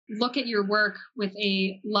look at your work with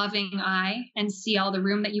a loving eye and see all the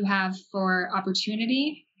room that you have for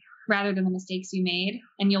opportunity rather than the mistakes you made.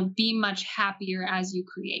 And you'll be much happier as you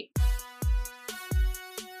create.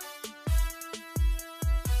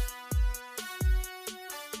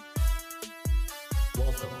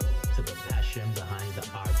 Welcome to the Passion Behind the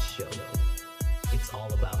Art Show. It's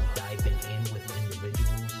all about diving in with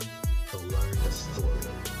individuals to learn the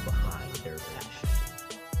story behind their passion.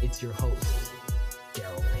 It's your host,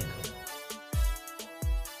 Daryl Payne.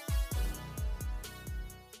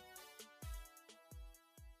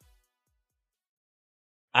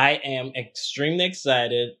 I am extremely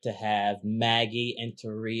excited to have Maggie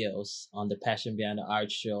Enterrios on the Passion Behind the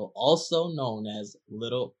Art Show, also known as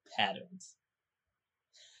Little Patterns.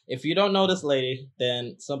 If you don't know this lady,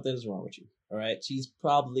 then something's wrong with you. All right. She's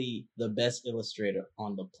probably the best illustrator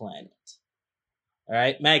on the planet. All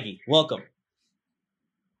right. Maggie, welcome.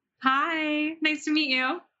 Hi, nice to meet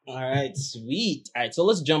you. All right. Sweet. All right. So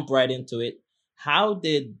let's jump right into it. How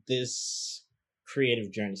did this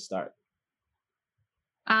creative journey start?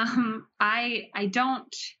 I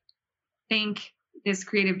don't think this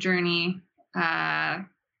creative journey ever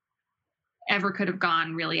could have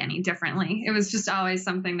gone really any differently. It was just always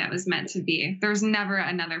something that was meant to be. There's never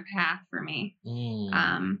another path for me.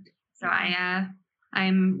 So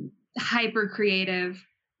I'm hyper creative.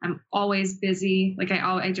 I'm always busy. Like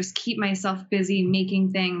I just keep myself busy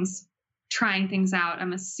making things, trying things out.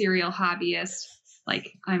 I'm a serial hobbyist.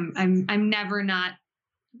 Like I'm never not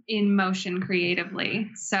in motion creatively.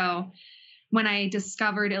 So when I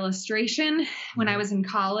discovered illustration when I was in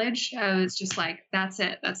college, I was just like, that's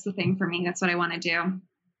it. That's the thing for me. That's what I want to do.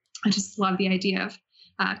 I just love the idea of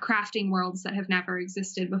crafting worlds that have never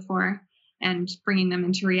existed before and bringing them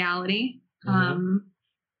into reality. And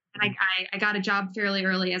I got a job fairly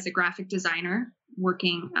early as a graphic designer,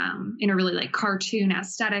 working in a really like cartoon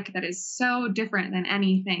aesthetic that is so different than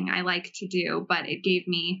anything I like to do, but it gave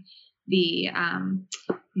me the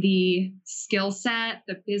skill set,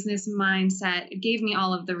 the business mindset. It gave me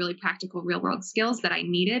all of the really practical real world skills that I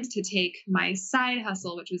needed to take my side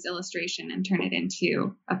hustle, which was illustration, and turn it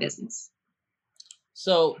into a business.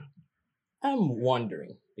 So I'm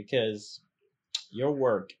wondering, because your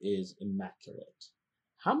work is immaculate,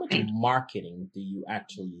 how much marketing do you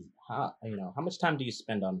actually, how much time do you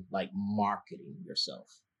spend on like marketing yourself?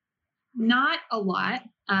 Not a lot.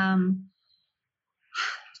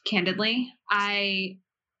 Candidly, I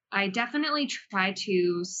definitely try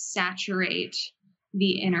to saturate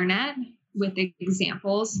the internet with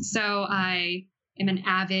examples. So I am an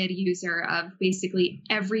avid user of basically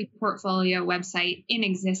every portfolio website in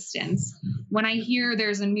existence. When I hear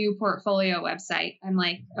there's a new portfolio website, I'm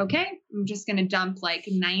like, okay, I'm just going to dump like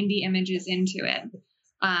 90 images into it.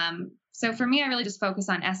 So for me, I really just focus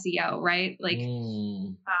on SEO, right? Like,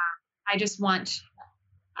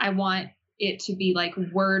 I want it to be like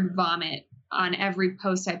word vomit on every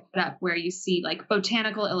post I put up, where you see like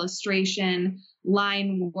botanical illustration,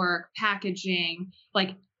 line work, packaging,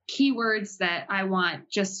 like keywords that I want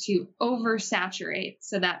just to oversaturate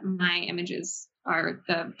so that my images are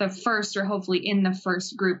the first, or hopefully in the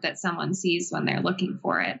first group that someone sees when they're looking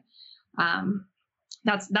for it.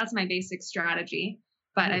 That's my basic strategy.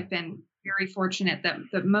 But I've been very fortunate that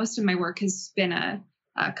most of my work has been a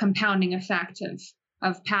compounding effect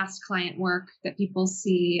of past client work that people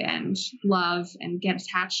see and love and get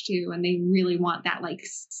attached to, and they really want that like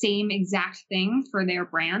same exact thing for their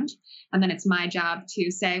brand. And then it's my job to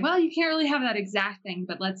say, well, you can't really have that exact thing,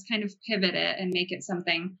 but let's kind of pivot it and make it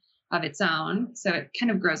something of its own. So it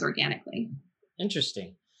kind of grows organically.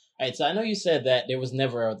 Interesting. All right. So I know you said that there was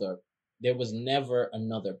never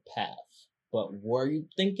another path, but were you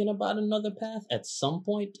thinking about another path at some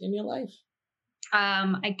point in your life?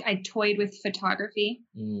 I toyed with photography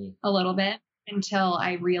a little bit until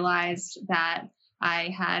I realized that I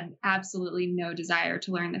had absolutely no desire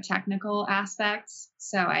to learn the technical aspects.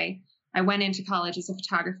 So I went into college as a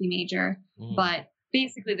photography major, but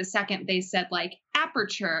basically the second they said like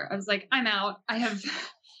aperture, I was like, I'm out.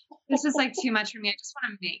 This is like too much for me. I just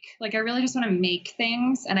want to make, like, I really just want to make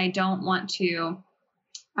things. And I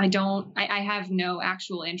have no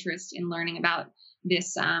actual interest in learning about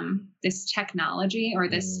this technology or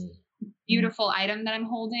this beautiful item that I'm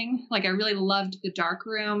holding. Like I really loved the dark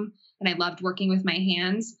room and I loved working with my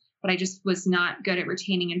hands, but I just was not good at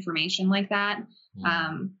retaining information like that.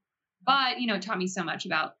 But it taught me so much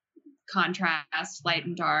about contrast, light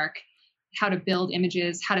and dark, how to build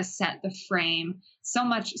images, how to set the frame, so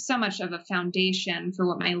much of a foundation for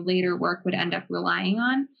what my later work would end up relying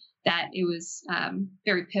on, that it was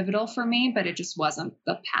very pivotal for me, but it just wasn't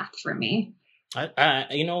the path for me.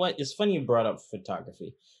 You know what? It's funny you brought up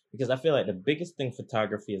photography because I feel like the biggest thing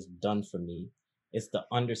photography has done for me is to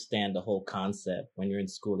understand the whole concept. When you're in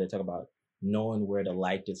school, they talk about knowing where the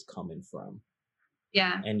light is coming from.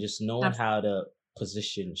 Yeah. And just knowing how to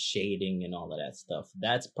position shading and all of that stuff.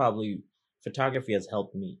 That's probably photography has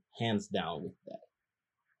helped me hands down with that.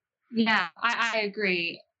 Yeah, I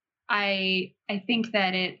agree. I think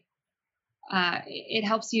that it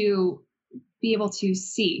helps you be able to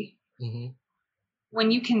see. Mm-hmm.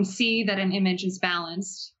 When you can see that an image is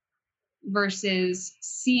balanced versus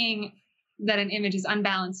seeing that an image is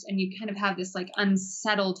unbalanced, and you kind of have this like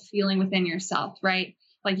unsettled feeling within yourself, right?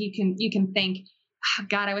 Like you can think, oh,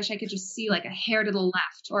 God, I wish I could just see like a hair to the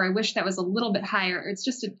left, or I wish that was a little bit higher. Or it's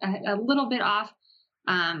just a little bit off.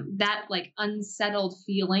 That like unsettled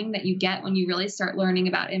feeling that you get when you really start learning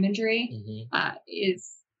about imagery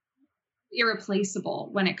is irreplaceable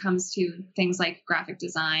when it comes to things like graphic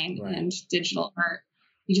design and digital art.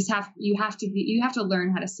 You have to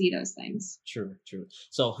learn how to see those things. True.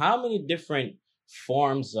 So how many different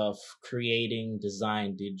forms of creating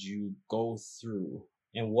design did you go through,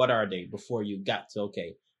 and what are they before you got to,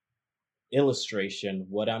 okay, illustration,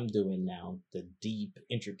 what I'm doing now, the deep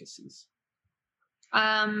intricacies?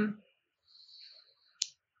 I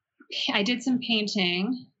did some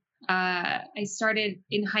painting. I started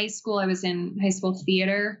in high school. I was in high school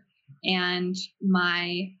theater, and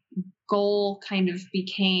my goal kind of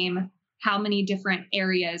became, how many different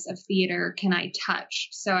areas of theater can I touch?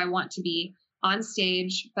 So I want to be on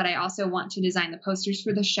stage, but I also want to design the posters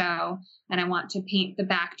for the show, and I want to paint the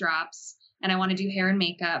backdrops, and I want to do hair and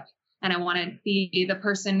makeup, and I want to be the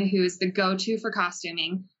person who is the go-to for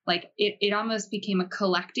costuming. Like it almost became a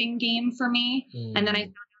collecting game for me. And then I found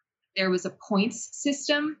out there was a points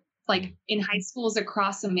system, like in high schools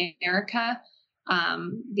across America.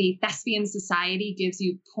 The Thespian Society gives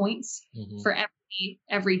you points for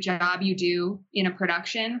every job you do in a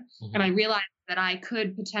production. And I realized that I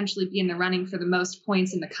could potentially be in the running for the most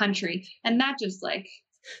points in the country. And that just like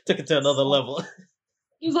took it to another level.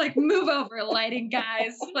 It was like, move over, lighting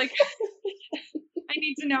guys. Like, I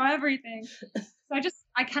need to know everything. So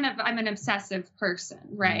I'm an obsessive person,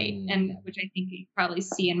 right? And which I think you probably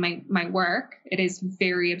see in my work. It is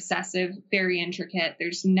very obsessive, very intricate.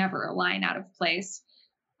 There's never a line out of place.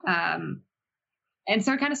 And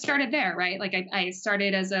so it kind of started there, right? Like I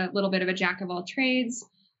started as a little bit of a jack of all trades.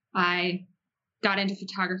 I got into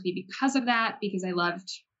photography because of that, because I loved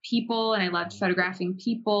people and I loved photographing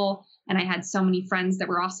people. And I had so many friends that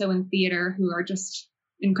were also in theater who are just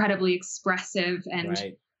incredibly expressive and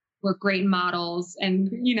were great models. And,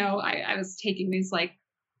 I was taking these like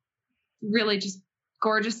really just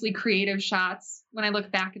gorgeously creative shots. When I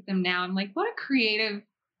look back at them now, I'm like, what a creative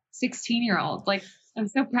 16-year-old. Like, I'm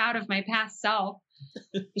so proud of my past self,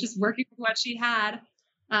 just working with what she had.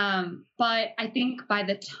 But I think by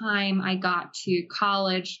the time I got to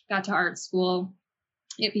college, got to art school,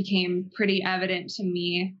 it became pretty evident to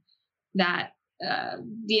me that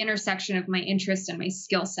the intersection of my interest and my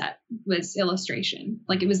skill set was illustration.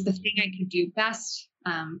 Like it was the thing I could do best,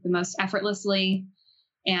 the most effortlessly.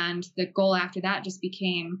 And the goal after that just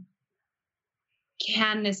became,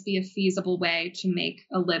 can this be a feasible way to make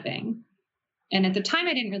a living? And at the time,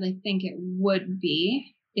 I didn't really think it would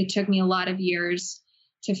be. It took me a lot of years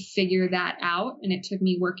to figure that out. And it took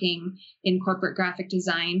me working in corporate graphic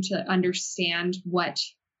design to understand what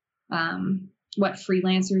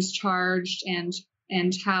freelancers charged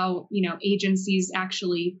and how, agencies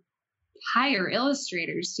actually hire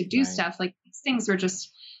illustrators to do stuff. Like these things were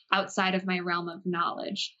just outside of my realm of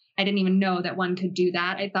knowledge. I didn't even know that one could do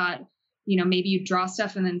that. I thought, maybe you draw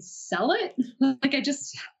stuff and then sell it. Like I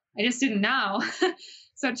just didn't know.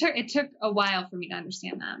 So it took a while for me to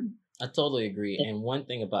understand that. I totally agree. And one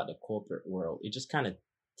thing about the corporate world, it just kind of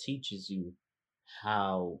teaches you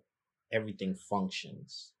how everything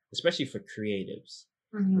functions, especially for creatives.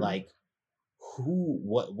 Like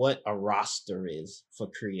what a roster is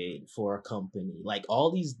for a company, like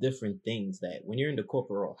all these different things that when you're in the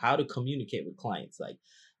corporate world, how to communicate with clients, like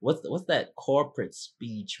what's that corporate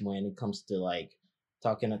speech when it comes to like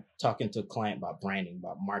talking to a client about branding,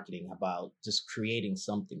 about marketing, about just creating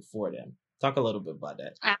something for them. Talk a little bit about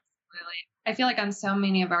that. Absolutely. I feel like on so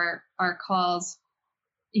many of our calls,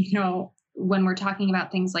 when we're talking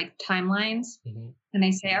about things like timelines, and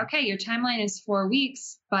they say, okay, your timeline is 4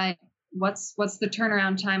 weeks, but what's the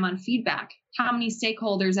turnaround time on feedback? How many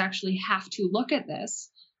stakeholders actually have to look at this?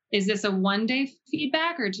 Is this a 1-day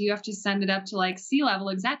feedback, or do you have to send it up to like C-level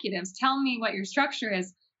executives? Tell me what your structure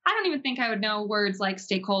is. I don't even think I would know words like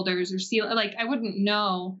stakeholders or like I wouldn't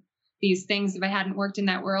know these things if I hadn't worked in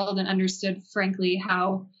that world and understood, frankly,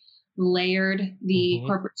 how layered the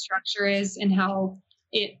corporate structure is, and how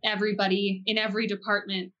everybody in every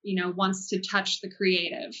department, wants to touch the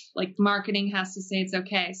creative. Like marketing has to say it's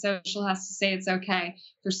okay. Social has to say it's okay.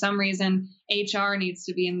 For some reason, HR needs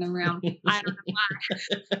to be in the room. I don't know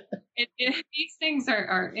why. These things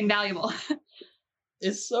are invaluable.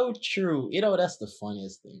 It's so true. That's the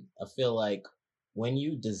funniest thing. I feel like when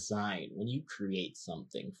you create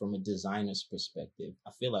something from a designer's perspective,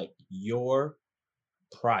 I feel like your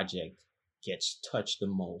project gets touched the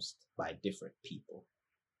most by different people.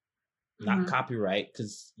 Not copyright,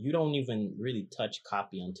 because you don't even really touch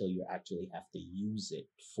copy until you actually have to use it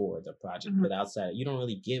for the project. But outside, you don't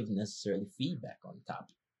really give necessarily feedback on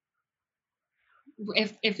copy.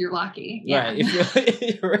 If you're lucky, yeah. Right.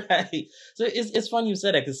 If you're right. So it's funny you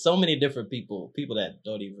said that, because so many different people that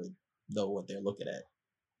don't even know what they're looking at.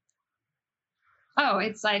 Oh,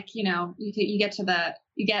 it's like, you get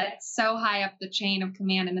so high up the chain of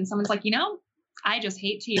command, and then someone's like, I just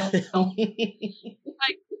hate to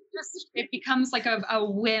like, it becomes like a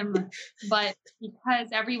whim, but because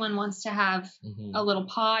everyone wants to have a little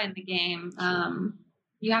paw in the game,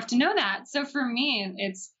 you have to know that. So for me,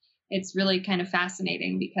 it's really kind of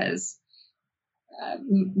fascinating, because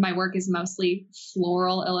my work is mostly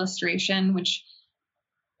floral illustration, which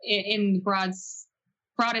in the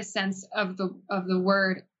broadest sense of the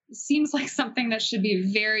word seems like something that should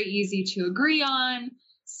be very easy to agree on,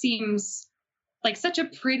 seems like such a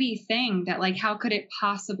pretty thing that, like, how could it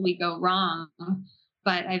possibly go wrong?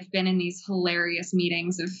 But I've been in these hilarious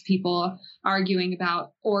meetings of people arguing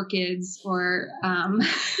about orchids, or,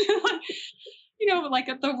 like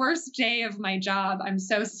at the worst day of my job, I'm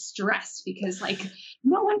so stressed because, like,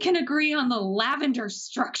 no one can agree on the lavender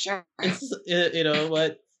structure. It's,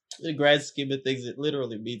 what? In the grand scheme of things, it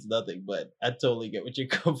literally means nothing, but I totally get what you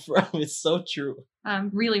come from. It's so true.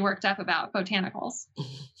 Really worked up about botanicals.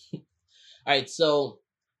 All right, so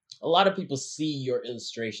a lot of people see your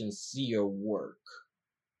illustrations, see your work,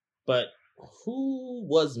 but who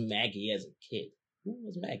was Maggie as a kid? Who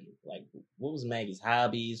was Maggie? Like, what was Maggie's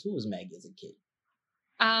hobbies? Who was Maggie as a kid?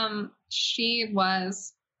 She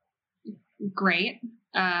was great.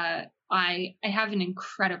 I have an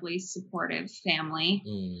incredibly supportive family.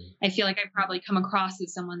 I feel like I probably come across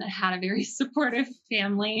as someone that had a very supportive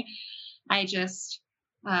family. I just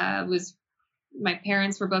my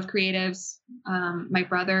parents were both creatives. My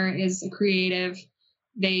brother is a creative.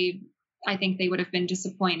 I think they would have been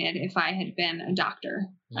disappointed if I had been a doctor.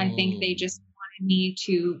 I think they just wanted me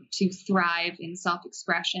to thrive in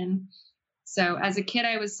self-expression. So as a kid,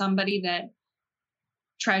 I was somebody that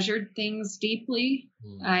treasured things deeply.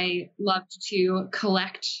 I loved to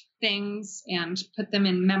collect things and put them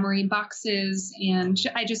in memory boxes. And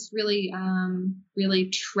I just really, really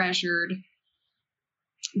treasured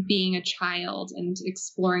being a child and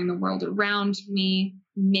exploring the world around me,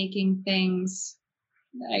 making things.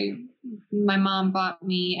 My mom bought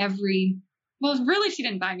me really, she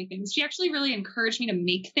didn't buy me things. She actually really encouraged me to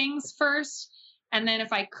make things first. And then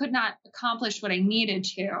if I could not accomplish what I needed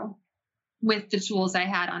to with the tools I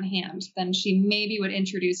had on hand, then she maybe would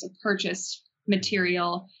introduce a purchased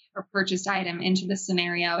material or purchased item into the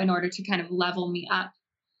scenario in order to kind of level me up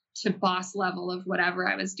to boss level of whatever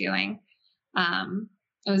I was doing.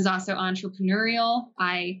 I was also entrepreneurial.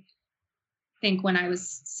 I think when I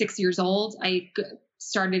was 6 years old, I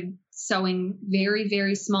started sewing very,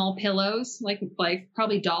 very small pillows, like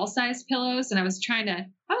probably doll-sized pillows, and I was trying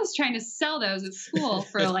to sell those at school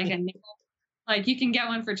for like a nickel. Like, you can get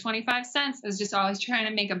one for 25 cents. I was just always trying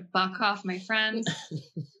to make a buck off my friends.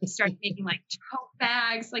 Started making like tote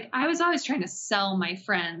bags. Like, I was always trying to sell my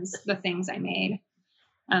friends the things I made.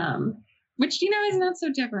 Which, is not so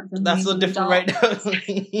different from Not so different right now.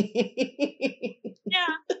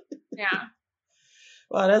 Yeah.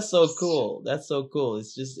 Wow, that's so cool. That's so cool.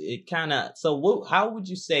 It's just, how would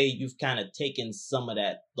you say you've kind of taken some of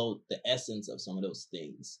that, though, the essence of some of those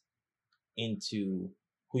things into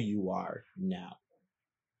who you are now?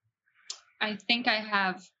 I think I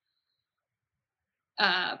have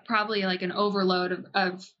probably like an overload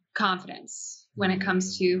of confidence when it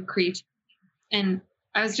comes to creativity. And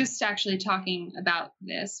I was just actually talking about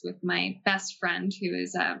this with my best friend, who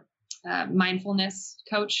is a mindfulness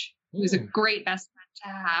coach, who's a great best friend to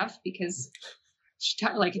have, because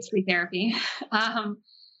it's free therapy.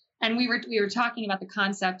 And we were talking about the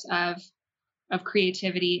concept of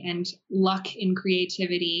creativity and luck in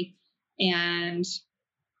creativity. And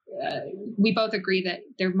we both agree that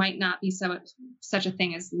there might not be such a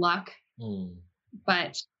thing as luck,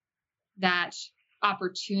 but that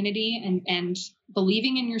opportunity and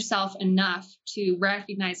believing in yourself enough to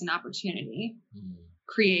recognize an opportunity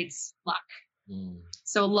creates luck.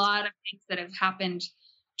 So a lot of things that have happened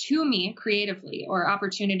to me creatively, or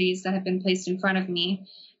opportunities that have been placed in front of me,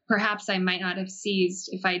 perhaps I might not have seized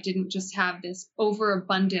if I didn't just have this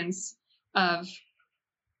overabundance of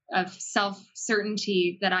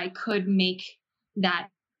self-certainty that I could make that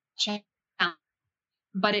challenge.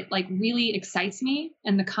 But it like really excites me,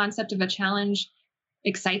 and the concept of a challenge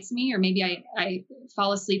excites me, or maybe I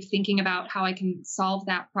fall asleep thinking about how I can solve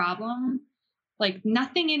that problem. Like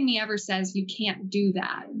nothing in me ever says you can't do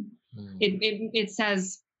that. It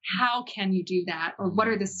says, how can you do that? Or what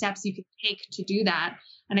are the steps you can take to do that?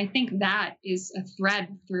 And I think that is a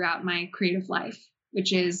thread throughout my creative life, which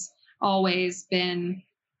has always been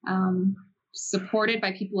supported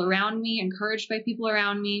by people around me, encouraged by people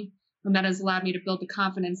around me. And that has allowed me to build the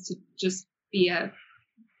confidence to just be a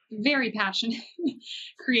very passionate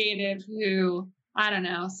creative who, I don't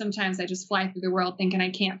know, sometimes I just fly through the world thinking I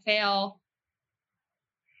can't fail.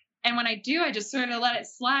 And when I do, I just sort of let it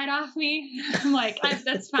slide off me. I'm like,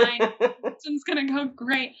 that's fine. It's going to go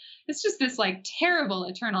great. It's just this like terrible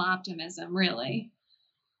eternal optimism, really.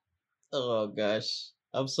 Oh gosh.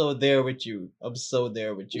 I'm so there with you. And I'm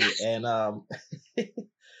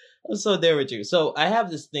so there with you. So I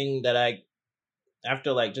have this thing that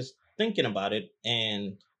after like just thinking about it,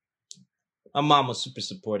 and my mom was super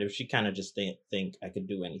supportive. She kind of just didn't think I could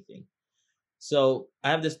do anything. So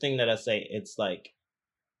I have this thing that I say, it's like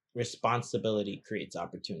responsibility creates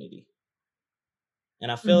opportunity.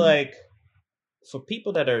 And I feel like for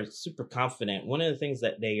people that are super confident, one of the things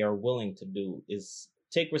that they are willing to do is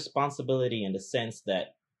take responsibility in the sense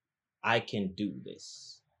that I can do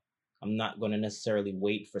this. I'm not going to necessarily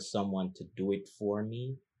wait for someone to do it for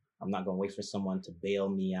me. I'm not going to wait for someone to bail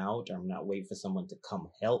me out, or I'm not waiting for someone to come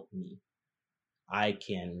help me. I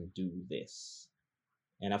can do this.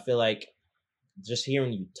 And I feel like just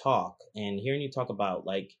hearing you talk about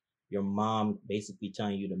like your mom basically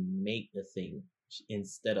telling you to make the thing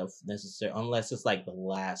instead of necessarily, unless it's like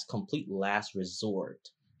the complete last resort,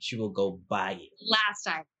 she will go buy it. Last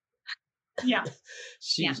time. Yeah.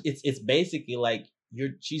 It's basically like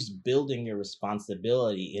she's building your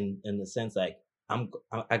responsibility in the sense like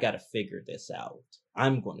I got to figure this out.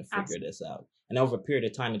 I'm going to figure this out. And over a period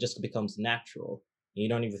of time, it just becomes natural. And you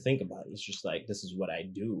don't even think about it. It's just like, this is what I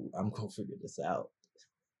do. I'm going to figure this out.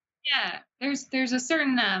 Yeah. There's a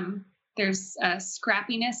certain, there's a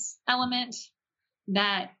scrappiness element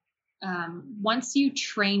that once you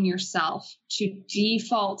train yourself to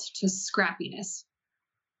default to scrappiness,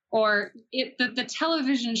 or the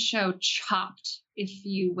television show Chopped, if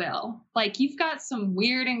you will, like you've got some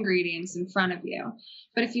weird ingredients in front of you,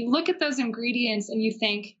 but if you look at those ingredients and you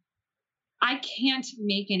think, I can't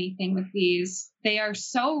make anything with these, they are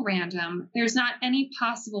so random, there's not any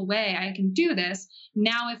possible way I can do this.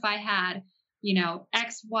 Now, if I had,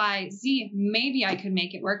 X, Y, Z, maybe I could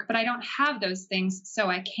make it work, but I don't have those things, so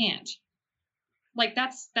I can't. Like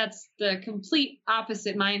that's the complete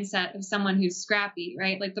opposite mindset of someone who's scrappy,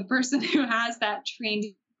 right? Like the person who has that trained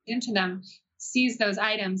into them sees those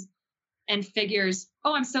items and figures,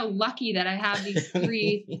 oh, I'm so lucky that I have these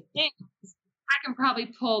three things. I can probably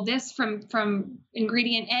pull this from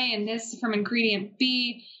ingredient A and this from ingredient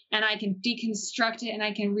B, and I can deconstruct it and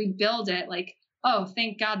I can rebuild it. Like, oh,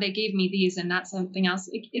 thank God they gave me these and not something else.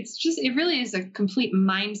 It really is a complete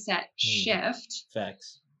mindset shift.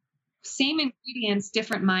 Facts. Same ingredients,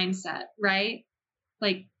 different mindset, right?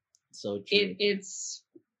 Like, so true.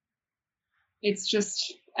 It's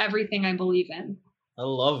just everything I believe in. I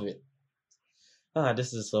love it.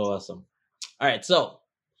 This is so awesome. All right, so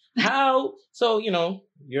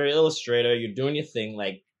you're an illustrator, you're doing your thing.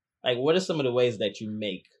 Like what are some of the ways that you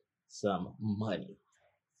make some money?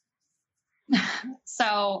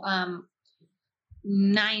 So,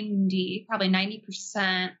 probably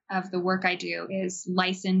 90% of the work I do is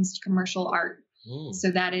licensed commercial art.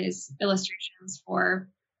 So that is illustrations for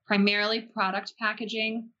primarily product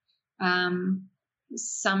packaging,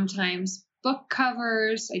 sometimes book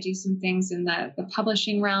covers. I do some things in the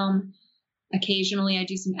publishing realm. Occasionally I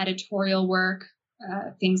do some editorial work,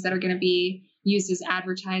 things that are going to be used as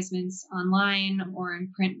advertisements online or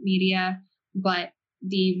in print media. But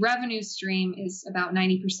the revenue stream is about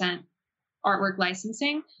 90% artwork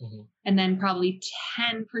licensing, and then probably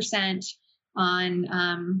 10%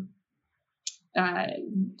 on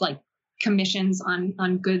like commissions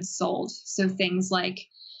on goods sold. So things like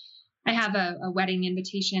I have a wedding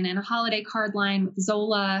invitation and a holiday card line with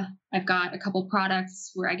Zola. I've got a couple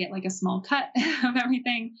products where I get like a small cut of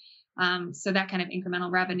everything. So that kind of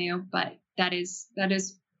incremental revenue, but that is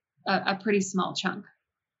a pretty small chunk.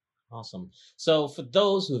 Awesome. So for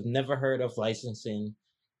those who've never heard of licensing,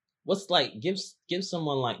 what's like, give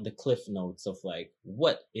someone like the cliff notes of like,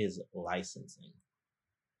 what is licensing?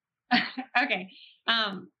 Okay.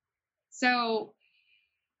 So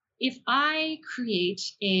if I create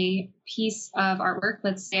a piece of artwork,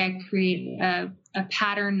 let's say I create a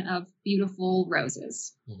pattern of beautiful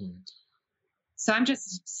roses. Mm-hmm. So I'm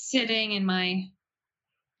just sitting in my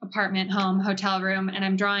apartment, home, hotel room, and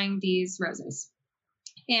I'm drawing these roses.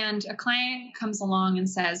 And a client comes along and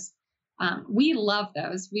says, we love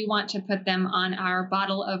those. We want to put them on our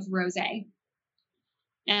bottle of rosé.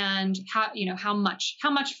 And how much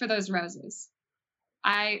for those roses?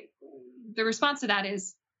 The response to that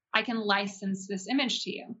is, I can license this image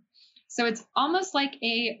to you. So it's almost like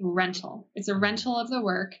a rental. It's a rental of the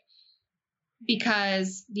work,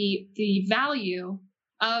 because the value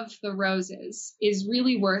of the roses is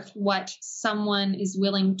really worth what someone is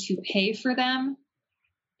willing to pay for them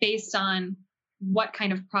based on what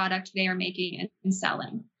kind of product they are making and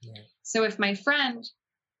selling. Yeah. So if my friend,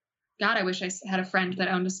 God, I wish I had a friend that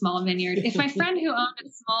owned a small vineyard. If my friend who owned a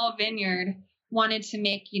small vineyard wanted to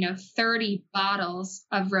make, 30 bottles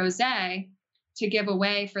of rosé to give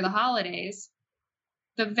away for the holidays,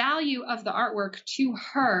 the value of the artwork to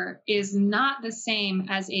her is not the same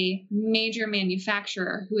as a major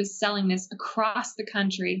manufacturer who is selling this across the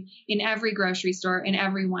country in every grocery store, in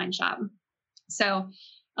every wine shop. So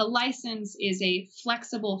a license is a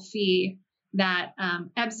flexible fee that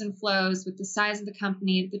ebbs and flows with the size of the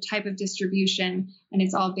company, the type of distribution, and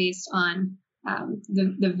it's all based on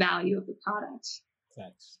the value of the product.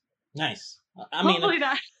 Thanks. Nice.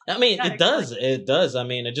 It does. It does. I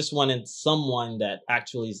mean, I just wanted someone that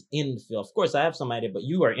actually is in the field. Of course, I have some idea, but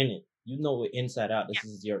you are in it. You know it inside out. This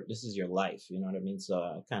is your life. You know what I mean? So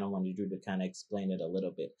I kind of wanted you to kind of explain it a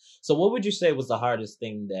little bit. So what would you say was the hardest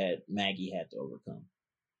thing that Maggie had to overcome?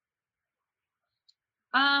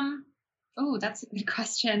 Oh, that's a good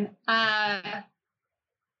question.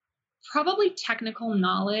 Probably technical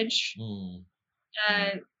knowledge.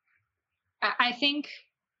 I think,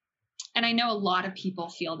 and I know a lot of people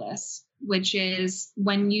feel this, which is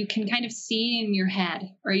when you can kind of see in your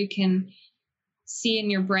head, or you can see in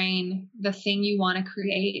your brain the thing you want to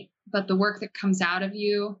create, but the work that comes out of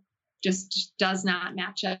you just does not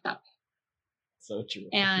match up. So true.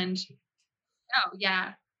 And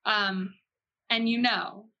yeah. And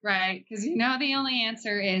right? Because the only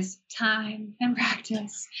answer is time and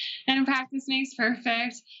practice. And practice makes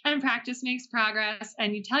perfect. And practice makes progress.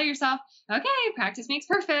 And you tell yourself, okay, practice makes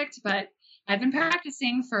perfect. But I've been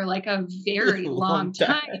practicing for like a very long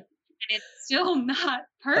time. And it's still not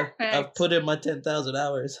perfect. I've put in my 10,000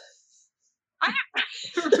 hours.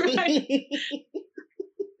 Right?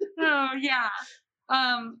 Oh, yeah.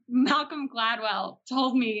 Malcolm Gladwell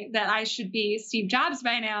told me that I should be Steve Jobs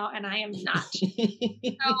by now, and I am not.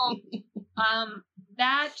 So,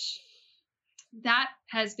 that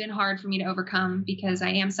has been hard for me to overcome, because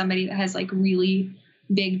I am somebody that has like really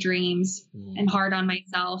big dreams and hard on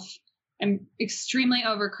myself. I'm extremely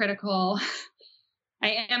overcritical.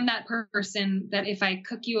 I am that person that if I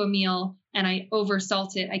cook you a meal and I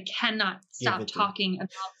oversalt it, I cannot stop talking about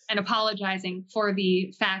and apologizing for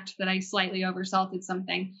the fact that I slightly oversalted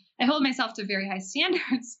something. I hold myself to very high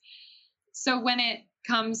standards. So when it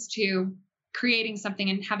comes to creating something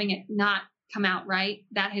and having it not come out right,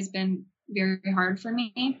 that has been very hard for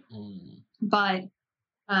me. But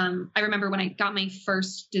I remember when I got my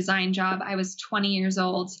first design job, I was 20 years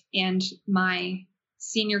old, and my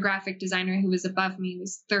senior graphic designer who was above me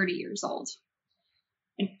was 30 years old.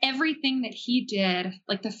 And everything that he did,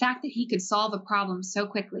 like the fact that he could solve a problem so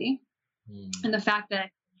quickly, and the fact that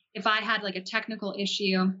if I had like a technical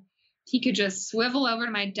issue, he could just swivel over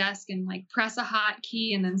to my desk and like press a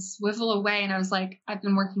hotkey and then swivel away. And I was like, I've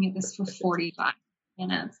been working at this for 45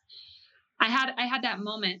 minutes. I had that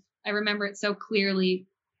moment. I remember it so clearly,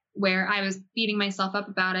 where I was beating myself up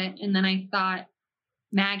about it. And then I thought,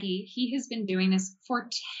 Maggie, he has been doing this for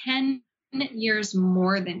 10 years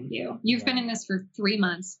more than you. You've been in this for 3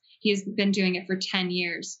 months. He has been doing it for 10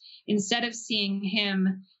 years. Instead of seeing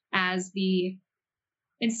him as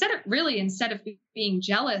instead of being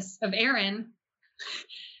jealous of Aaron,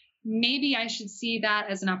 maybe I should see that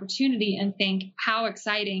as an opportunity and think, how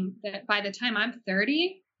exciting that by the time I'm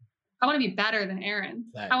 30, I want to be better than Aaron.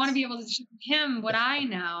 Thanks. I want to be able to show him what I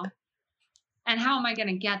know. And how am I going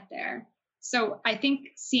to get there? So I think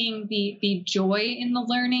seeing the joy in the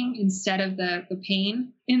learning instead of the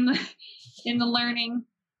pain in the learning,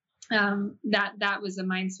 that was a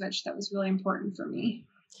mind switch that was really important for me.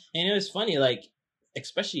 And it was funny, like,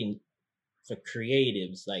 especially for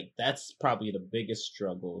creatives, like that's probably the biggest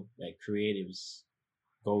struggle that creatives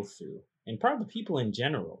go through, and probably people in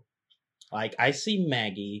general. Like I see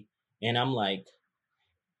Maggie And I'm like,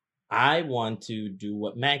 I want to do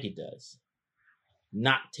what Maggie does,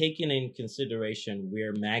 not taking in consideration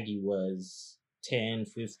where Maggie was 10,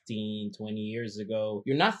 15, 20 years ago.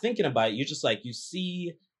 You're not thinking about it. You're just like, you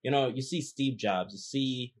see Steve Jobs, you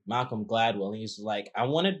see Malcolm Gladwell, and he's like, I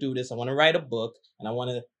want to do this. I want to write a book, and I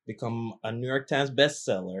want to become a New York Times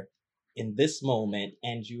bestseller in this moment.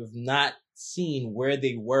 And you have not seen where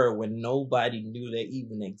they were when nobody knew they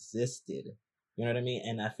even existed. You know what I mean?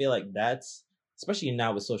 And I feel like that's, especially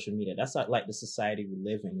now with social media, that's not like the society we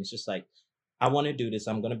live in. It's just like, I want to do this.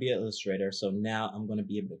 I'm going to be an illustrator. So now I'm going to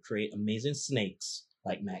be able to create amazing snakes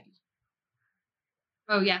like Maggie.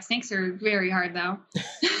 Oh, yeah. Snakes are very hard, though.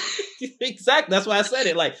 Exactly. That's why I said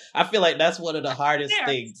it. Like, I feel like that's one of the hardest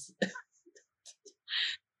things.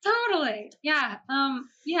 Totally. Yeah.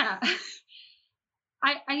 Yeah.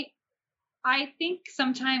 I think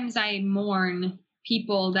sometimes I mourn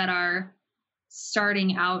people that are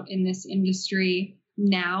starting out in this industry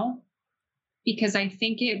now, because I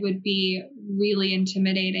think it would be really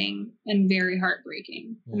intimidating and very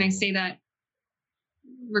heartbreaking. And I say that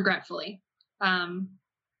regretfully. I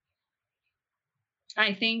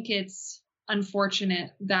think it's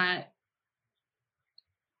unfortunate that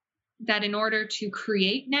in order to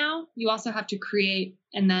create now, you also have to create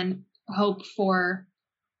and then hope for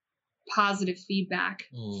positive feedback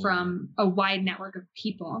from a wide network of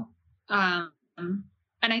people. And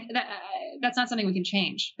that's not something we can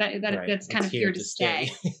change. That's kind of here to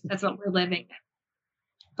stay. That's what we're living.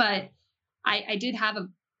 But I did have a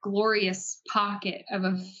glorious pocket of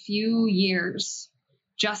a few years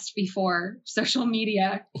just before social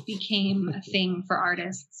media became a thing for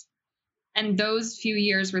artists. And those few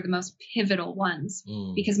years were the most pivotal ones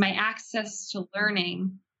because my access to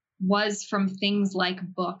learning was from things like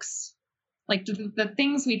books, like the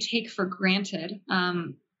things we take for granted.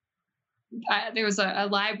 There was a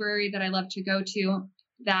library that I loved to go to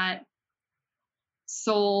that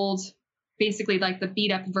sold basically like the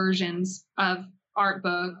beat up versions of art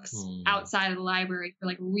books outside of the library for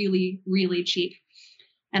like really, really cheap.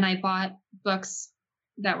 And I bought books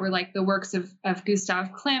that were like the works of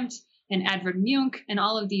Gustav Klimt and Edvard Munch and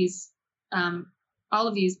all of these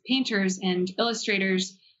painters and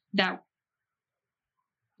illustrators that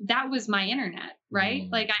was my internet, right?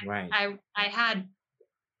 Like I had,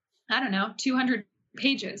 I don't know, 200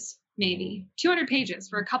 pages, maybe 200 pages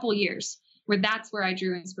for a couple years where that's where I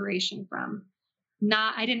drew inspiration from.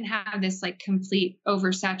 I didn't have this like complete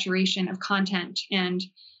oversaturation of content. And,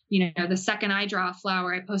 the second I draw a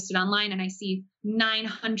flower, I post it online and I see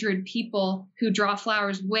 900 people who draw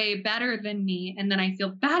flowers way better than me. And then I feel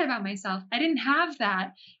bad about myself. I didn't have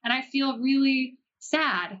that. And I feel really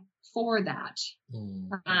sad for that.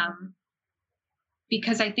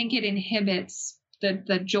 Because I think it inhibits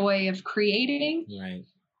the joy of creating. Right.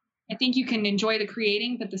 I think you can enjoy the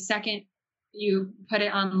creating, but the second you put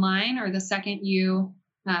it online or the second you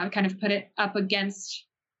kind of put it up against,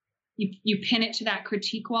 you pin it to that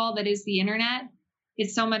critique wall that is the internet,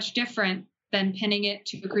 it's so much different than pinning it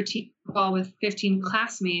to a critique wall with 15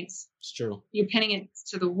 classmates. It's true. You're pinning it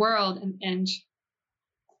to the world, and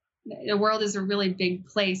the world is a really big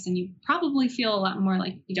place, and you probably feel a lot more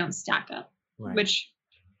like you don't stack up, which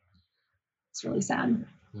is really sad.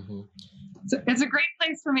 Mm-hmm. So it's a great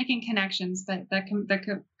place for making connections, but the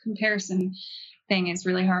comparison thing is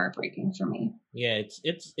really heartbreaking for me. Yeah,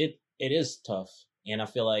 it is tough, and I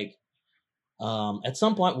feel like at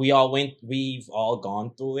some point we've all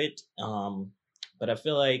gone through it, but I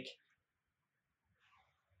feel like,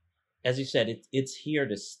 as you said, it's here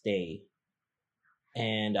to stay,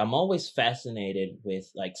 and I'm always fascinated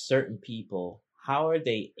with like certain people. How are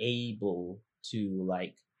they able to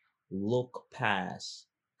like look past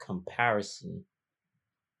comparison?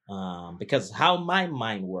 Because how my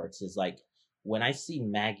mind works is like, when I see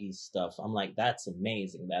Maggie's stuff, I'm like, that's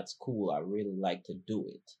amazing, that's cool, I really like to do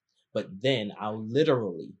it. But then I'll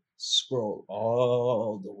literally scroll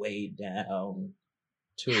all the way down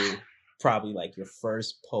to probably like your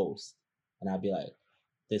first post, and I'll be like,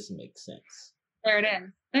 this makes sense. There it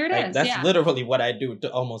is. That's literally what I do to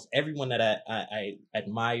almost everyone that I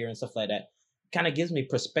admire and stuff like that. Kind of gives me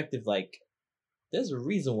perspective, like, there's a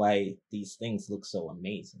reason why these things look so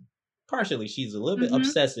amazing. Partially, she's a little bit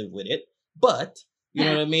obsessive with it, but you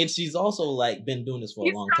know what I mean? She's also like been doing this for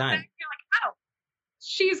a long time. You're like, oh,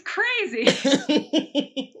 she's crazy.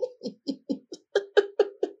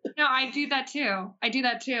 No, I do that too.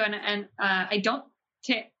 And I don't,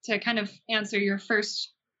 to kind of answer your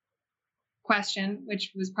first question,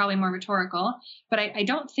 which was probably more rhetorical, but I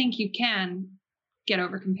don't think you can get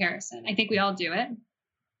over comparison. I think we all do it.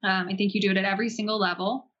 I think you do it at every single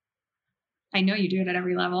level. I know you do it at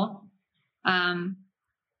every level.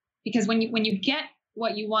 Because when you get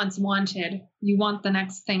what you once wanted, you want the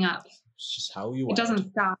next thing up. It's just how you It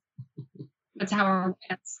doesn't stop.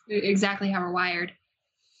 That's exactly how we're wired.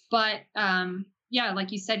 But yeah,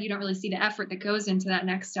 like you said, you don't really see the effort that goes into that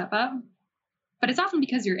next step up. But it's often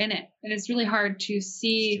because you're in it, and it's really hard to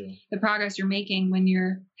see the progress you're making when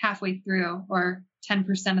you're halfway through or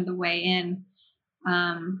 10% of the way in.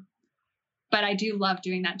 But I do love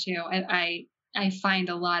doing that too. I find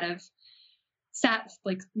a lot of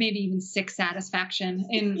like maybe even sick satisfaction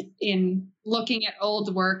in looking at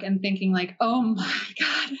old work and thinking like, oh my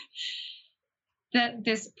God, that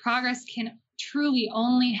this progress can truly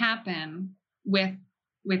only happen with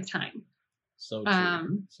time. So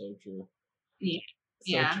true. So true.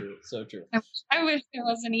 Yeah. So true. I wish there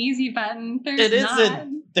was an easy button.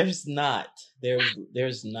 There's not.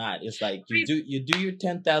 It's like you do your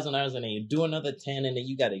 10,000 hours and then you do another 10 and then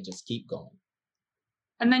you got to just keep going.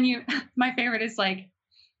 And then my favorite is like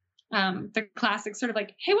the classic sort of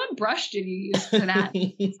like, hey, what brush did you use for that?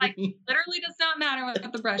 It's like literally does not matter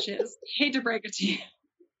what the brush is. Hate to break it to you.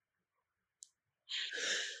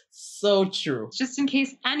 So true. Just in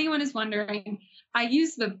case anyone is wondering, I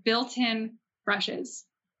use the built-in brushes.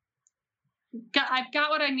 I've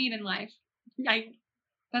got what I need in life.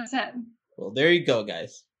 That's it. Well, there you go,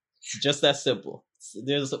 guys. It's just that simple.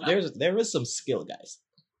 There is some skill, guys.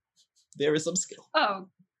 There is some skill. Oh,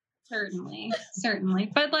 certainly.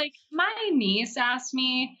 But like my niece asked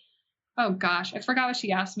me, oh gosh, I forgot what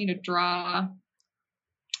she asked me to draw.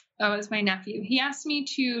 Oh, it was my nephew. He asked me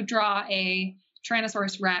to draw a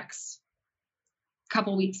Tyrannosaurus Rex a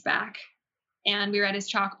couple weeks back. And we were at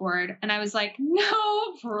his chalkboard and I was like,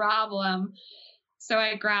 no problem. So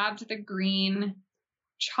I grabbed the green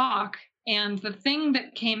chalk and the thing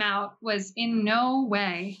that came out was in no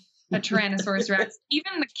way a Tyrannosaurus Rex.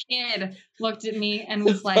 Even the kid looked at me and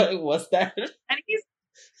was like, what's that? And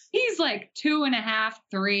he's like 2.5,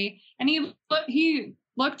 3. And he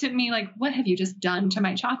looked at me like, what have you just done to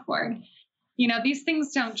my chalkboard? You know, these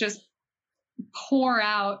things don't just pour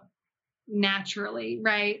out naturally,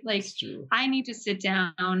 right? Like I need to sit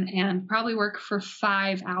down and probably work for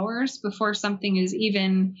 5 hours before something is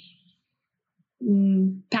even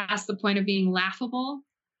past the point of being laughable.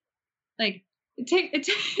 Like it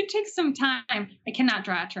takes some time. I cannot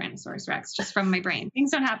draw a Tyrannosaurus Rex just from my brain.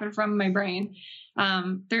 Things don't happen from my brain.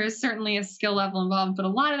 There is certainly a skill level involved, but a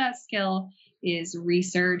lot of that skill is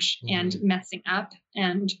research and messing up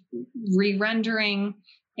and re-rendering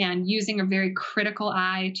and using a very critical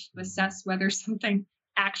eye to assess whether something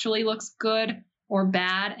actually looks good or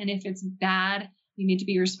bad. And if it's bad, you need to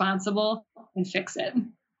be responsible and fix it.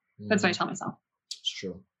 That's what I tell myself. It's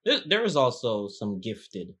true. There is also some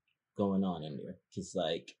gifted going on in there. Because,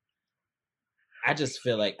 like, I just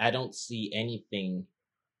feel like I don't see anything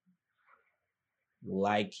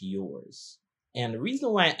like yours. And the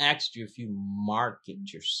reason why I asked you if you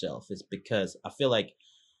market yourself is because I feel like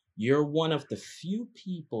you're one of the few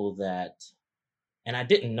people that, and I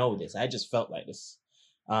didn't know this, I just felt like this.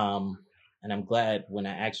 And I'm glad when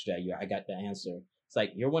I asked you that, I got the answer. It's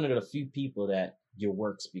like, you're one of the few people that your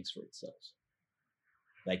work speaks for itself.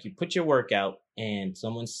 Like you put your work out and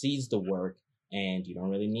someone sees the work and you don't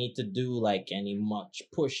really need to do like any much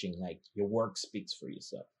pushing. Like your work speaks for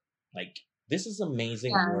yourself. Like, this is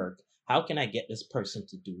amazing work. How can I get this person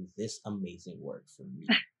to do this amazing work for me?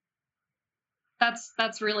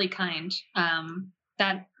 That's really kind.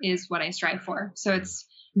 That is what I strive for. So it's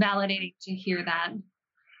validating to hear that.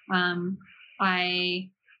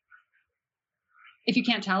 If you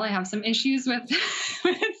can't tell, I have some issues with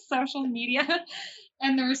social media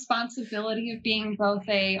and the responsibility of being both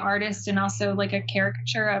a artist and also like a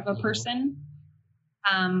caricature of a person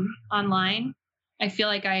online. I feel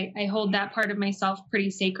like I hold that part of myself pretty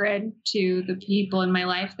sacred to the people in my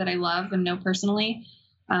life that I love and know personally.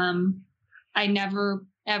 I never,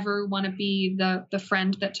 ever want to be the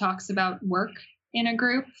friend that talks about work in a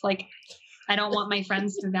group. Like, I don't want my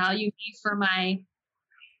friends to value me for my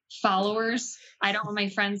followers. I don't want my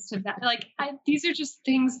friends to these are just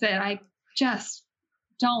things that I just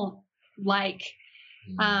don't like.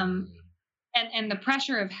 And the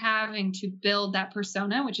pressure of having to build that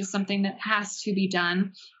persona, which is something that has to be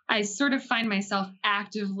done, I sort of find myself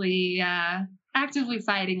actively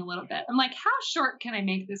fighting a little bit. I'm like, how short can I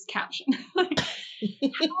make this caption?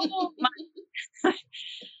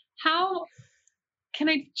 How can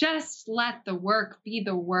I just let the work be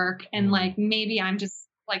the work? And like, maybe I'm just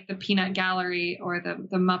like the peanut gallery or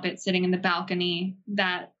the Muppet sitting in the balcony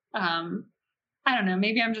that, I don't know,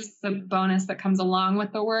 maybe I'm just the bonus that comes along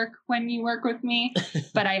with the work when you work with me,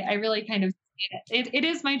 but I really kind of, it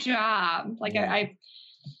is my job. Like I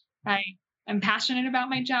I'm passionate about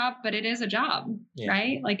my job, but it is a job,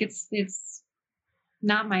 right? Like it's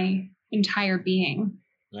not my entire being.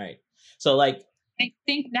 Right. So like, I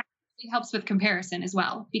think that helps with comparison as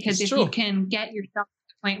well, because if true. you can get yourself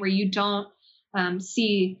to the point where you don't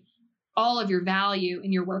see all of your value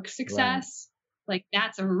in your work success, like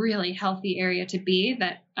that's a really healthy area to be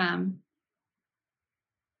that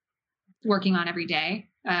working on every day.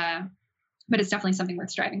 But it's definitely something worth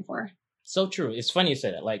striving for. So true. It's funny you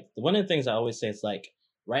say that. Like one of the things I always say is like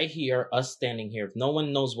right here, us standing here, if no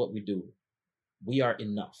one knows what we do, we are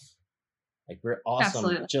enough. Like we're awesome.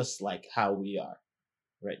 Absolutely. Just like how we are.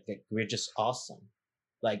 Right? Like, we're just awesome.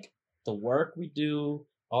 Like the work we do,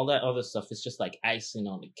 all that other stuff is just like icing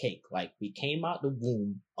on the cake. Like we came out the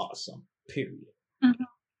womb awesome, period. Mm-hmm.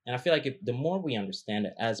 And I feel like the more we understand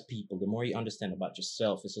it as people, the more you understand about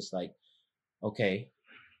yourself, it's just like, okay,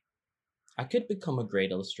 I could become a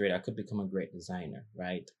great illustrator. I could become a great designer,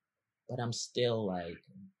 right? But I'm still like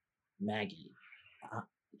Maggie,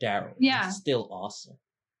 Daryl. Yeah. I'm still awesome,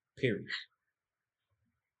 period.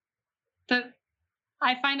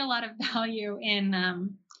 I find a lot of value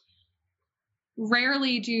in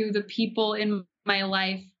rarely do the people in my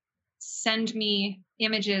life send me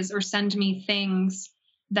images or send me things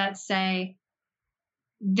that say,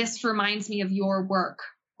 this reminds me of your work,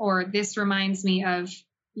 or this reminds me of,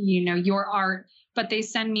 your art. But they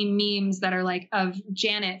send me memes that are like of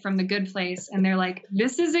Janet from The Good Place. And they're like,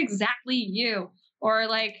 this is exactly you. Or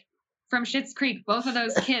like from Schitt's Creek, both of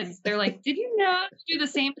those kids, they're like, did you know to do the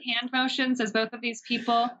same hand motions as both of these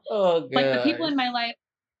people? Oh, God. Like the people in my life,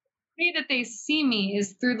 the way that they see me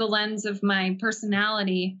is through the lens of my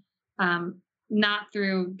personality, not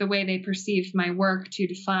through the way they perceive my work to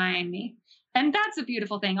define me. And that's a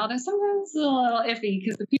beautiful thing. Although sometimes it's a little iffy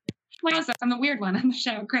because the people, I'm the weird one on the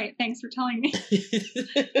show. Great. Thanks for telling me.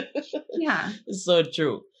 Yeah. It's so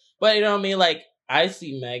true. But you know what I mean? Like, I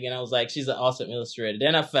see Maggie and I was like, she's an awesome illustrator.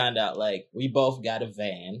 Then I found out like we both got a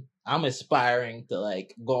van. I'm aspiring to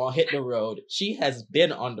like go on, hit the road. She has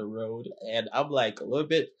been on the road and I'm like a little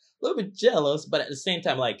bit jealous, but at the same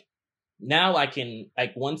time, like now I can,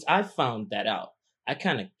 like once I found that out, I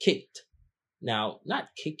kind of kicked. Now, not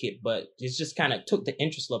kick it, but it's just kind of took the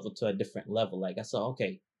interest level to a different level. Like I saw,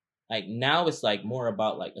 okay, like now it's like more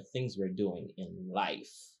about like the things we're doing in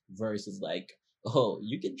life versus like, oh,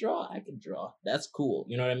 you can draw, I can draw. That's cool.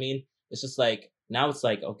 You know what I mean? It's just like, now it's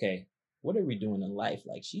like, okay, what are we doing in life?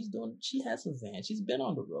 Like she has a van. She's been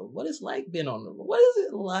on the road. What is like being on the road? What is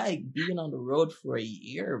it like being on the road for a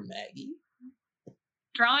year, Maggie?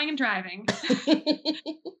 Drawing and driving.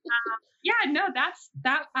 Yeah, no,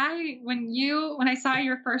 when I saw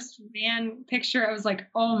your first van picture, I was like,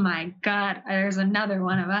 oh my God, there's another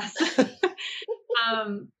one of us.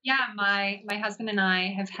 Yeah, my husband and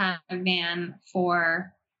I have had a van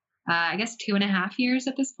for, I guess 2.5 years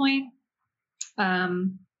at this point.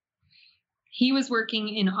 He was working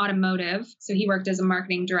in automotive. So he worked as a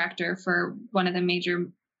marketing director for one of the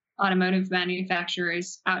major automotive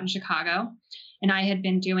manufacturers out in Chicago. And I had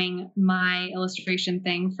been doing my illustration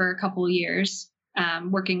thing for a couple of years,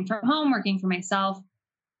 working from home, working for myself.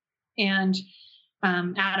 And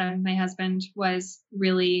Adam, my husband, was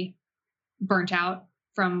really burnt out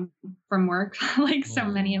from work, like so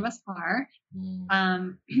many of us are.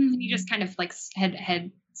 He just kind of like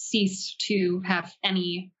had ceased to have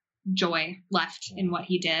any joy left in what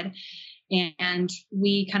he did. And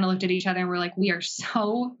we kind of looked at each other and we're like, we are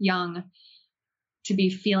so young to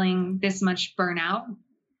be feeling this much burnout.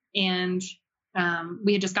 And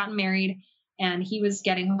we had just gotten married and he was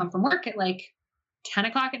getting home from work at like 10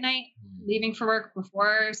 o'clock at night, leaving for work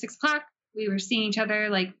before 6 o'clock. We were seeing each other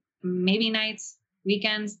like maybe nights,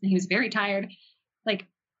 weekends, and he was very tired, like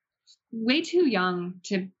way too young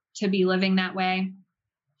to be living that way.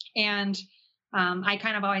 And I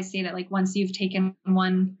kind of always say that like once you've taken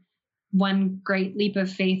one great leap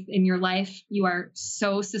of faith in your life, you are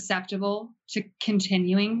so susceptible to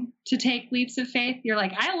continuing to take leaps of faith. You're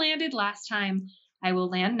like, I landed last time, I will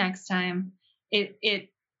land next time.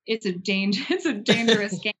 It's a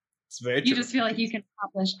dangerous game. It's very true. You just feel like you can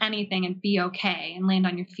accomplish anything and be okay and land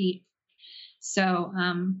on your feet. So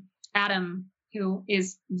Adam, who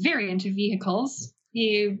is very into vehicles,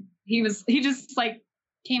 he just like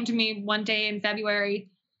came to me one day in February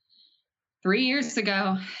 3 years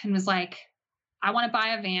ago and was like, I want to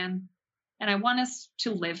buy a van and I want us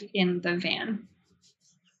to live in the van.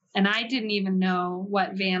 And I didn't even know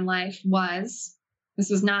what van life was. This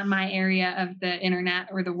was not my area of the internet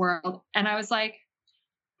or the world. And I was like,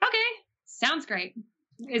 okay, sounds great.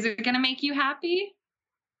 Is it going to make you happy?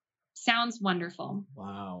 Sounds wonderful.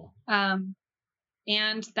 Wow. And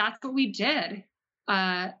that's what we did.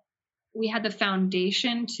 we had the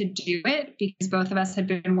foundation to do it because both of us had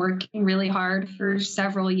been working really hard for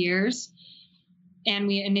several years. And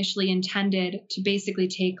we initially intended to basically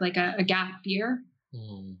take like a gap year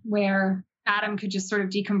where Adam could just sort of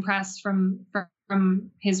decompress from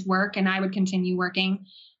his work and I would continue working.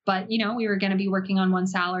 But, you know, we were going to be working on one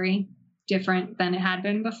salary, different than it had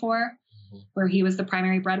been before, where he was the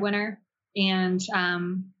primary breadwinner. And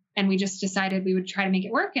we just decided we would try to make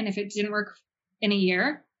it work. And if it didn't work in a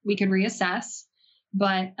year, we could reassess.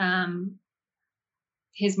 But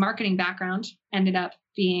his marketing background ended up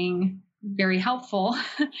being very helpful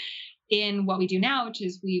in what we do now, which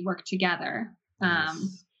is we work together.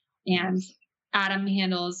 And Adam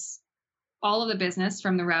handles all of the business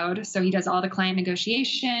from the road. So he does all the client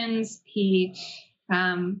negotiations. He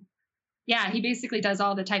basically does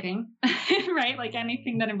all the typing, right? Like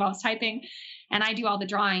anything that involves typing. And I do all the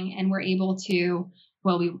drawing, and we're able to,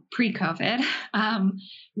 pre-COVID,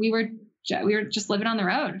 we were just living on the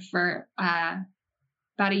road for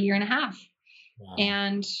about a year and a half. Wow.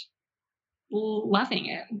 And loving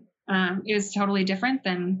it. It was totally different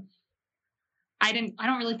than I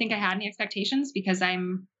don't really think I had any expectations because I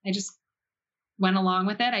just went along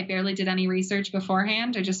with it. I barely did any research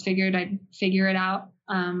beforehand. I just figured I'd figure it out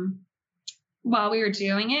while we were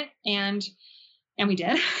doing it, and we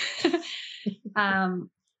did.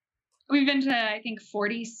 We've been to, I think,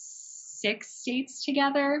 46 states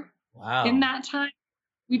together. Wow. In that time.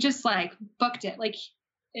 We just like booked it.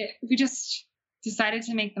 We just decided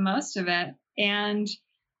to make the most of it. And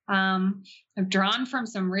I've drawn from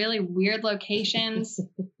some really weird locations.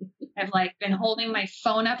 I've like been holding my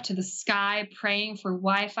phone up to the sky, praying for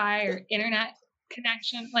Wi-Fi or internet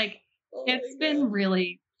connection. Like it's been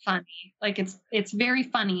really funny. Like it's very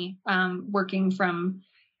funny working from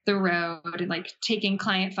the road and like taking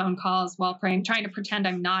client phone calls while praying, trying to pretend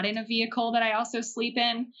I'm not in a vehicle that I also sleep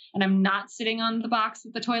in, and I'm not sitting on the box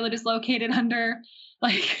that the toilet is located under.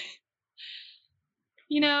 Like,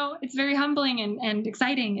 you know, it's very humbling and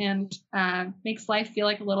exciting, and makes life feel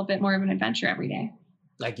like a little bit more of an adventure every day.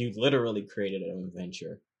 Like you've literally created an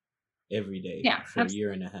adventure every day for a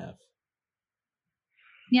year and a half.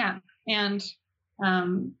 Yeah. And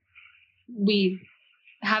we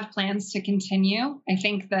have plans to continue. I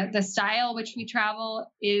think that the style which we travel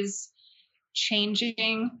is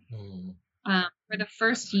changing. For the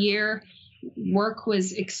first year, work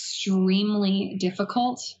was extremely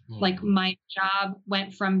difficult. Like my job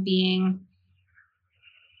went from being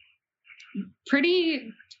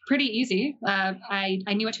pretty easy. I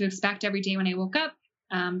knew what to expect every day when I woke up.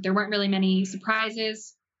 There weren't really many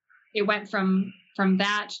surprises. It went from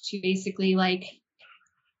that to basically like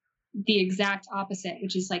the exact opposite,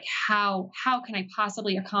 which is like, how can I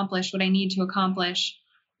possibly accomplish what I need to accomplish?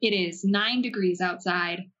 It is 9 degrees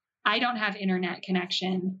outside. I don't have internet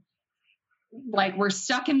connection. Like we're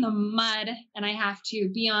stuck in the mud and I have to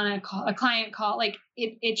be on a client call. Like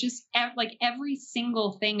it just like every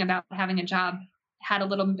single thing about having a job had a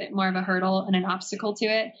little bit more of a hurdle and an obstacle to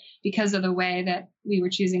it because of the way that we were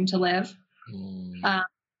choosing to live.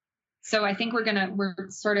 So I think we're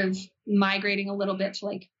sort of migrating a little bit to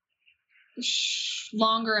like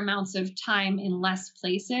longer amounts of time in less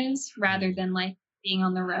places rather than like being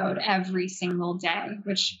on the road every single day,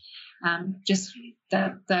 which just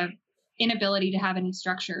the inability to have any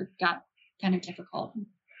structure got kind of difficult.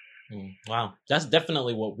 Wow. That's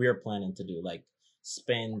definitely what we're planning to do. Like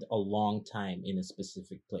spend a long time in a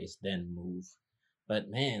specific place, then move. But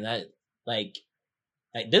man, that like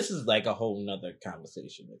this is like a whole nother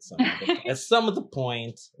conversation at some of the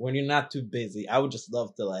point when you're not too busy. I would just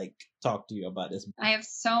love to like talk to you about this. I have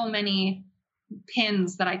so many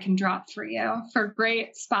pins that I can drop for you for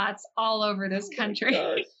great spots all over this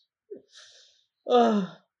country.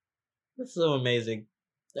 Oh, that's so amazing.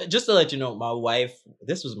 Just to let you know,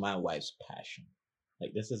 this was my wife's passion.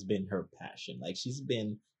 Like this has been her passion. Like she's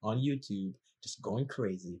been on YouTube just going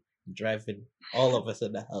crazy, driving all of us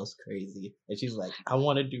in the house crazy. And she's like, I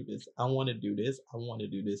want to do this. I want to do this. I want to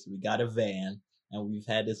do this. We got a van and we've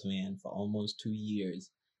had this van for almost 2 years.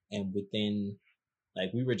 And within,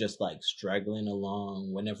 like, we were just like struggling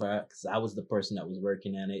along because I was the person that was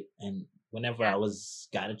working at it. And whenever I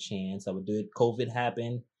got a chance, I would do it. COVID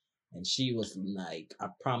happened. And she was like, I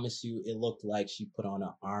promise you, it looked like she put on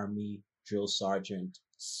an army drill sergeant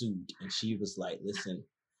suit. And she was like, listen,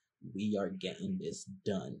 we are getting this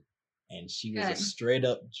done. And she was a straight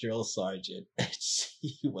up drill sergeant. And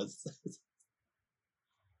she was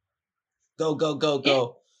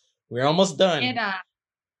go. We're almost done.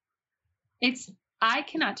 I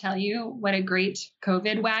cannot tell you what a great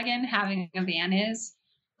COVID wagon having a van is.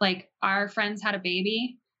 Like our friends had a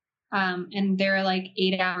baby. and they're like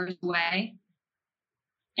 8 hours away.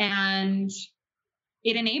 And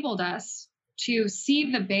it enabled us to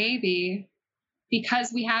see the baby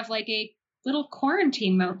because we have like a little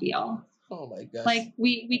quarantine mobile. Oh my gosh. Like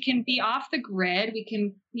we can be off the grid. We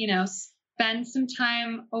can, spend some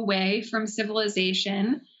time away from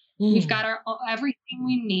civilization. We've got everything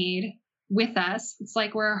we need with us. It's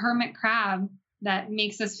like we're a hermit crab that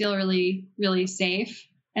makes us feel really, really safe.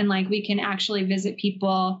 And like we can actually visit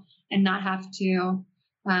people and not have to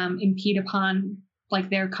impede upon like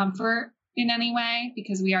their comfort in any way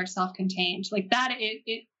because we are self-contained. Like that,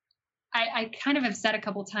 I kind of have said a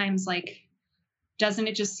couple times, like, doesn't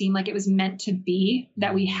it just seem like it was meant to be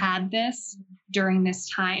that we had this during this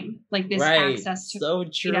time, like this access to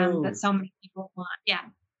freedom that so many people want? Yeah.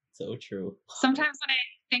 So true. Sometimes when I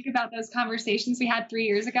think about those conversations we had 3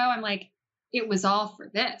 years ago, I'm like, it was all for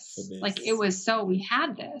this. Like it was so we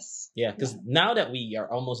had this. Yeah, because now that we are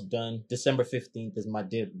almost done, December 15th is my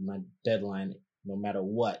deadline. No matter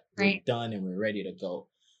what, we're done and we're ready to go.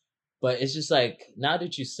 But it's just like, now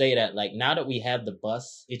that you say that, like now that we have the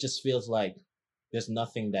bus, it just feels like there's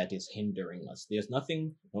nothing that is hindering us. There's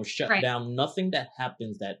nothing, no shutdown, nothing that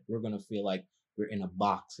happens that we're going to feel like we're in a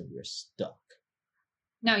box and we're stuck.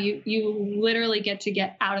 No, you literally get to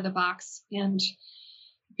get out of the box and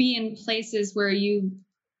be in places where you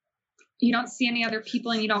don't see any other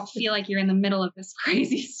people and you don't feel like you're in the middle of this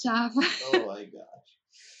crazy stuff. Oh my gosh.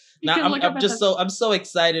 Now I'm so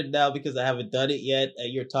excited now because I haven't done it yet,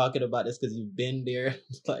 and you're talking about this because you've been there.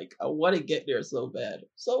 Like I want to get there so bad.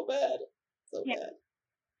 So bad.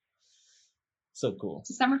 So cool.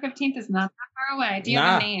 December 15th is not that far away. Do you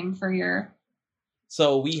have a name for your...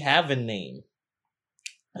 So we have a name.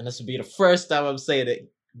 And this will be the first time I'm saying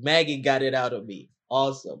it. Maggie got it out of me.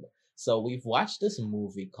 Awesome. So we've watched this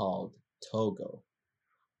movie called Togo.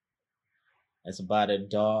 It's about a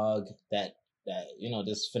dog that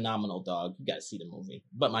this phenomenal dog. You gotta see the movie.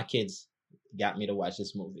 But my kids got me to watch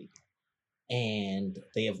this movie. And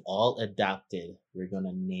they have all adopted. We're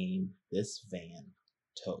gonna name this van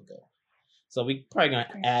Togo. So we probably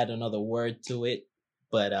gonna add another word to it,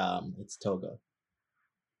 but it's Togo.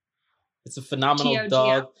 It's a phenomenal T-O-G-O.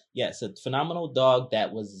 dog. Yes, a phenomenal dog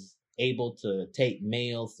that was able to take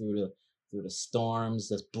mail through the storms,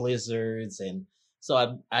 the blizzards, and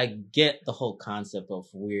so I get the whole concept of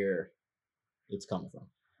where it's coming from.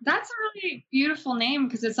 That's a really beautiful name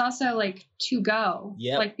because it's also like to go.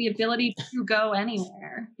 Yeah. Like the ability to go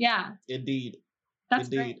anywhere. Yeah. Indeed. That's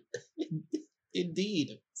Indeed. great.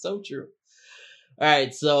 Indeed. So true. All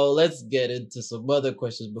right, so let's get into some other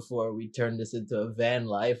questions before we turn this into a van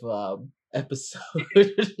life episode.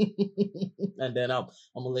 And then I'm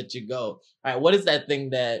gonna let you go. All right, what is that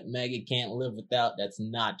thing that Maggie can't live without that's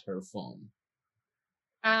not her phone?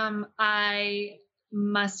 I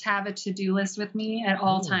must have a to-do list with me at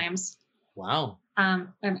all times. Wow.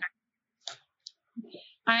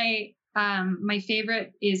 My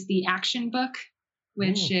favorite is the Action Book,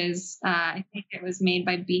 which is I think it was made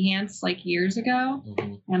by Behance like years ago,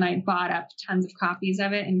 and I bought up tons of copies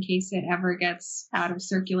of it in case it ever gets out of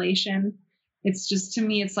circulation. It's just, to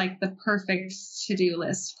me, it's like the perfect to-do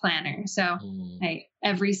list planner. So I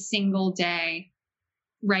every single day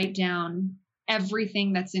write down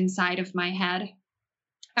everything that's inside of my head,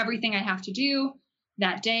 everything I have to do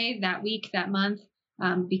that day, that week, that month,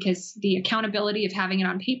 because the accountability of having it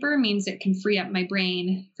on paper means it can free up my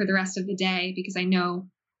brain for the rest of the day because I know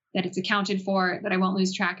that it's accounted for, that I won't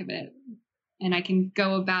lose track of it. And I can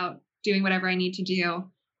go about doing whatever I need to do,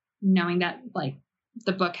 knowing that like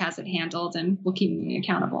the book has it handled and will keep me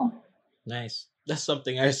accountable. Nice. That's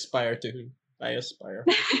something I aspire to.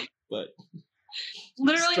 But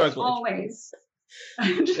literally struggling. Always.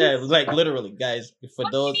 Yeah, like literally, guys. For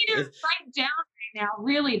what those, do you need to write down right now,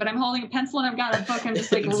 really? But I'm holding a pencil and I've got a book. I'm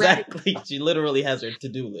just like exactly. ready. She literally has her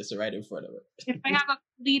to-do list right in front of her. If I have a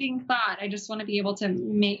fleeting thought, I just want to be able to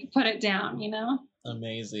put it down.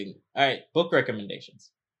 Amazing. All right, book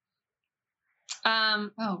recommendations.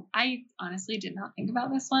 I honestly did not think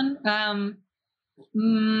about this one.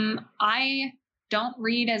 I don't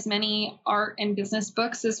read as many art and business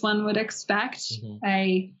books as one would expect.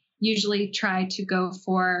 I usually try to go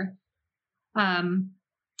for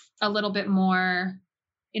a little bit more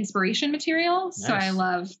inspiration material. Nice. So I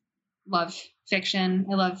love fiction.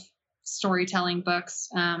 I love storytelling books.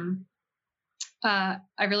 I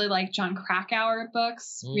really like John Krakauer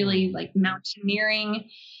books, really like mountaineering,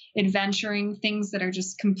 adventuring, things that are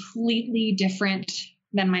just completely different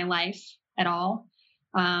than my life at all.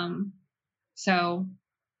 So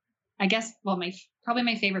I guess, probably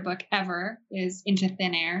my favorite book ever is Into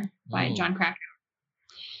Thin Air by John Krakauer.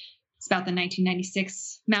 It's about the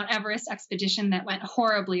 1996 Mount Everest expedition that went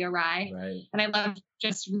horribly awry. Right. And I love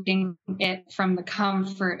just reading it from the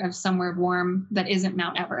comfort of somewhere warm that isn't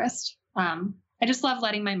Mount Everest. I just love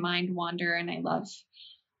letting my mind wander, and I love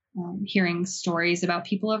hearing stories about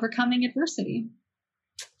people overcoming adversity.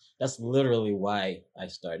 That's literally why I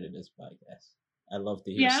started this podcast. I love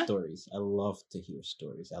to hear stories. I love to hear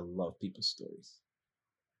stories. I love people's stories.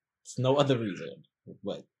 It's no other reason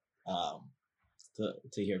but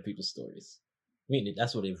to hear people's stories. I mean,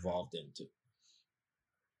 that's what it evolved into.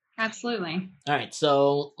 Absolutely. All right,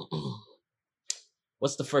 so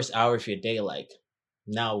what's the first hour of your day like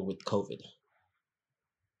now with COVID?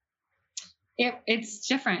 It's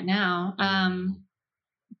different now.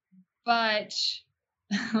 But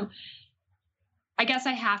I guess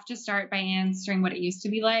I have to start by answering what it used to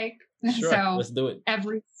be like. Sure, so let's do it.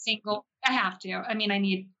 I have to. I mean, I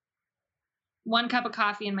need 1 cup of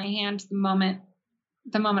coffee in my hand the moment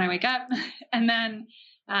I wake up. And then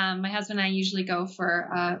my husband and I usually go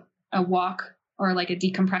for a walk, or like a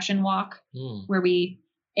decompression walk, where we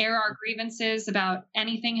air our grievances about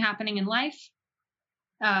anything happening in life.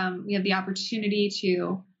 We have the opportunity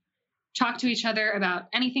to talk to each other about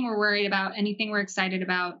anything we're worried about, anything we're excited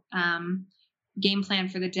about, game plan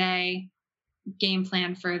for the day, game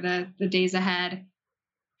plan for the days ahead,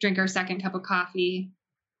 drink our second cup of coffee.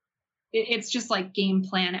 It's just like game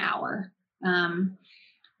plan hour.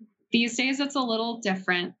 These days it's a little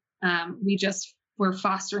different. We're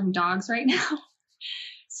fostering dogs right now.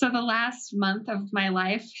 So the last month of my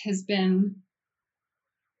life has been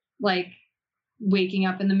like waking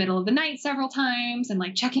up in the middle of the night several times and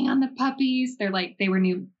like checking on the puppies.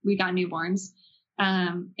 We got newborns.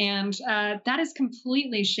 And that has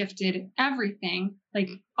completely shifted everything. Like,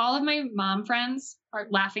 all of my mom friends are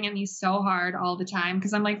laughing at me so hard all the time,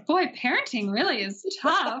 because I'm like, boy, parenting really is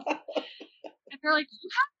tough. And they're like, you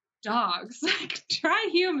have dogs, like, try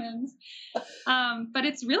humans. But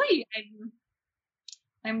it's really,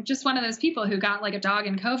 I'm just one of those people who got like a dog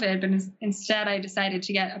in COVID, but instead I decided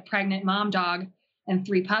to get a pregnant mom dog and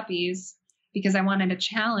 3 puppies because I wanted a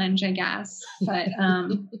challenge, I guess. But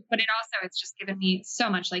it's just given me so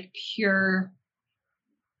much like pure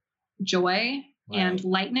joy and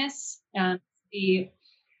lightness, and the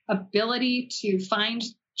ability to find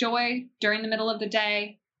joy during the middle of the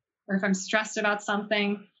day, or if I'm stressed about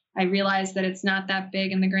something, I realize that it's not that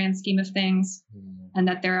big in the grand scheme of things, and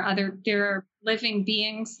that there are living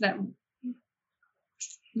beings that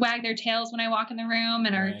wag their tails when I walk in the room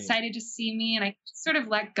and are excited to see me, and I sort of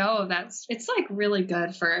let go of that. It's like really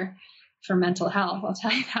good for mental health, I'll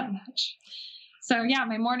tell you that much. So yeah,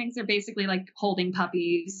 my mornings are basically like holding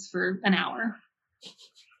puppies for an hour.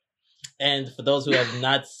 And for those who have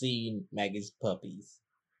not seen Maggie's puppies,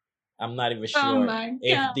 I'm not even sure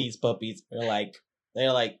if these puppies are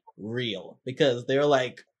they're like real, because they're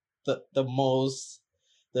like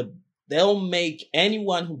they'll make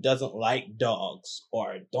anyone who doesn't like dogs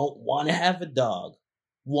or don't want to have a dog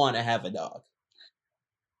want to have a dog,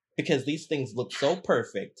 because these things look so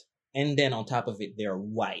perfect, and then on top of it they're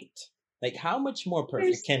white. Like, how much more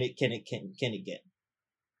perfect can it get?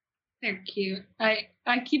 They're cute. I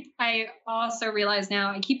also realize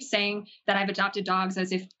now, I keep saying that I've adopted dogs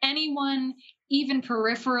as if anyone, even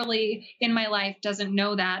peripherally in my life, doesn't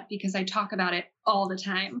know that, because I talk about it all the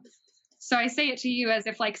time. So I say it to you as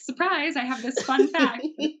if, like, surprise, I have this fun fact.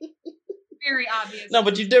 Very obvious. No,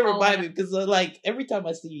 but you did remind me, because like every time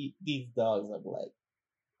I see these dogs, I'm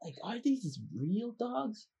like, are these real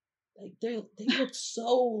dogs? Like, they look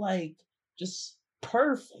so like just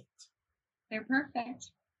perfect. They're perfect.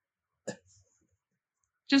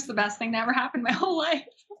 Just the best thing that ever happened my whole life.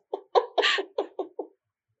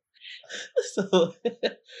 So, all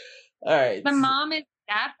right. The mom is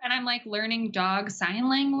deaf, and I'm like learning dog sign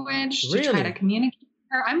language to try to communicate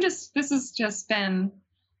with her. This has just been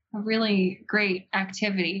a really great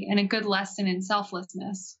activity and a good lesson in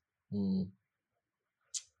selflessness.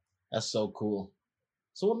 That's so cool.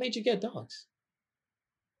 So what made you get dogs?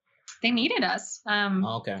 They needed us.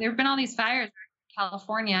 Okay. There have been all these fires in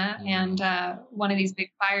California, and one of these big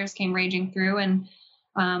fires came raging through, and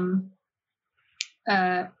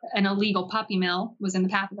an illegal puppy mill was in the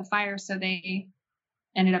path of the fire, so they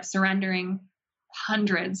ended up surrendering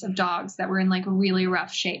hundreds of dogs that were in like really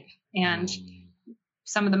rough shape. And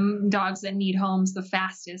some of the dogs that need homes the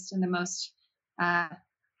fastest and the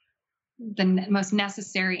most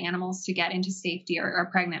necessary animals to get into safety are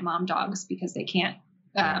pregnant mom dogs, because they can't,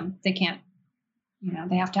 they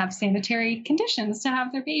have to have sanitary conditions to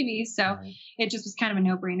have their babies. So it just was kind of a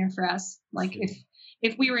no-brainer for us. Like,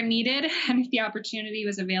 if we were needed and if the opportunity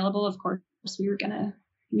was available, of course we were going to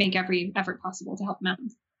make every effort possible to help them out.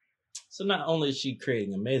 So not only is she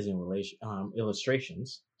creating amazing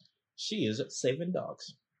illustrations, she is saving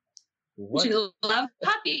dogs. What? She loves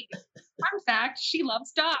puppies. Fun fact, she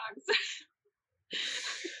loves dogs.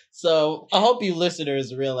 So I hope you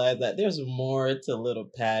listeners realize that there's more to Little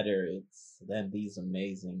Patterns than these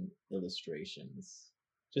amazing illustrations.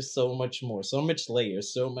 Just so much more, so much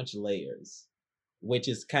layers, which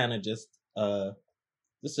is kind of just an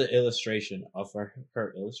illustration of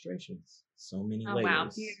her illustrations. So many layers. Wow.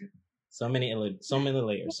 So many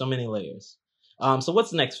layers. So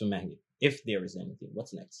what's next for Maggie? If there is anything,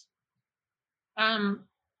 what's next? I've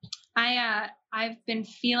been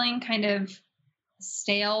feeling kind of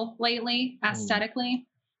stale lately, aesthetically.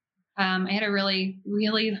 I had a really,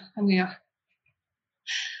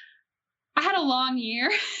 I had a long year.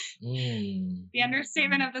 The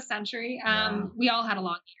understatement of the century. Wow. We all had a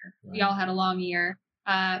long year. Right. We all had a long year.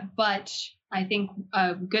 But I think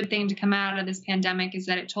a good thing to come out of this pandemic is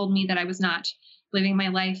that it told me that I was not living my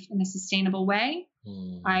life in a sustainable way.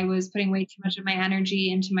 I was putting way too much of my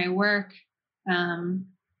energy into my work.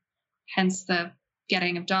 Hence the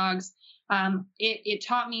getting of dogs. It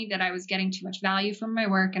taught me that I was getting too much value from my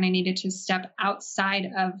work, and I needed to step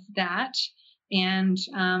outside of that and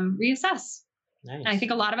reassess. Nice. And I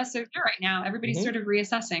think a lot of us are there right now. Everybody's sort of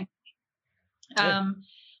reassessing.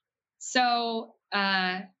 So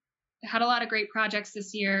had a lot of great projects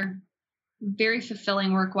this year, very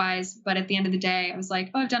fulfilling work-wise. But at the end of the day, I was like,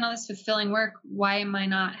 oh, I've done all this fulfilling work. Why am I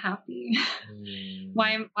not happy?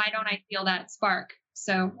 Why don't I feel that spark?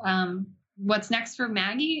 So what's next for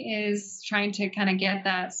Maggie is trying to kind of get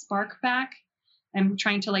that spark back. I'm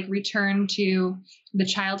trying to return to the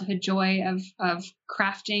childhood joy of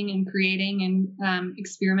crafting and creating and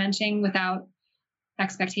experimenting without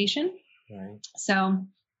expectation. Right. So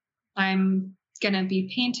I'm going to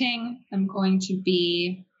be painting. I'm going to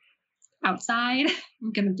be outside.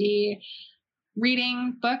 I'm going to be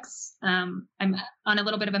reading books. I'm on a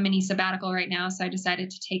little bit of a mini sabbatical right now. So I decided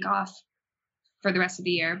to take off for the rest of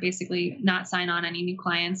the year, basically not sign on any new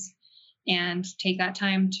clients and take that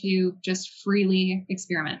time to just freely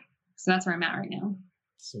experiment. So that's where I'm at right now.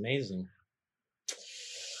 It's amazing.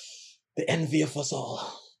 The envy of us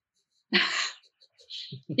all.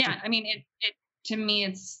 Yeah. I mean, it to me,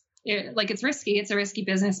 it's risky. It's a risky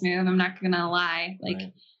business move. I'm not going to lie.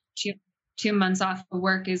 Right. 2 months off of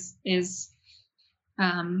work is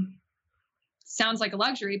sounds like a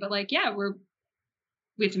luxury, but we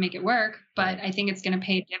have to make it work. But I think it's going to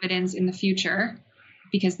pay dividends in the future,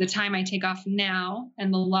 because the time I take off now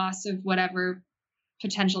and the loss of whatever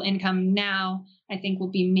potential income now, I think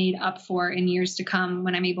will be made up for in years to come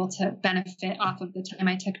when I'm able to benefit off of the time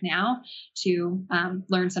I took now to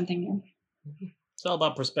learn something new. It's all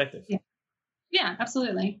about perspective. Yeah,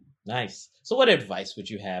 absolutely. Nice. So what advice would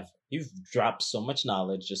you have? You've dropped so much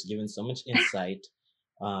knowledge, just given so much insight.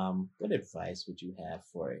 What advice would you have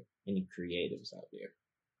for any creatives out there?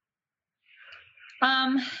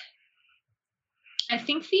 I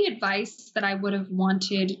think the advice that I would have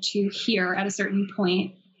wanted to hear at a certain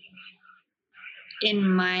point in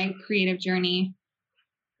my creative journey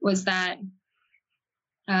was that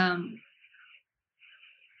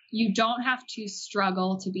you don't have to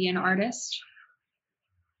struggle to be an artist.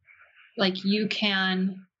 You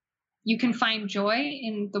can find joy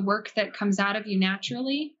in the work that comes out of you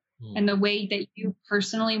naturally and the way that you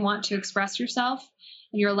personally want to express yourself.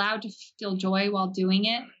 And you're allowed to feel joy while doing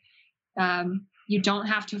it. You don't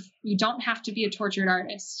have to be a tortured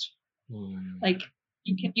artist.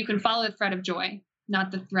 You can follow the thread of joy,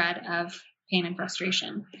 not the thread of pain and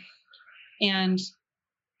frustration. And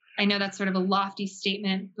I know that's sort of a lofty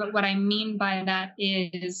statement, but what I mean by that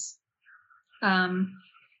is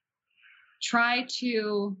try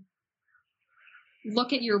to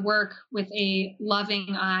look at your work with a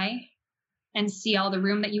loving eye and see all the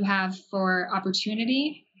room that you have for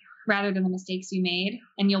opportunity rather than the mistakes you made.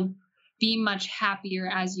 And you'll be much happier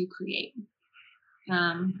as you create.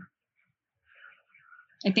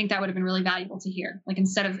 I think that would have been really valuable to hear.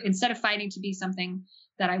 Instead of fighting to be something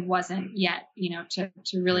that I wasn't yet, to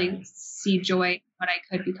really see joy in what I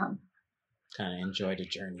could become. Kind of enjoy the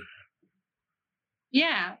journey.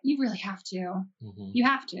 Yeah, you really have to. Mm-hmm. You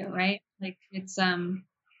have to, right? It's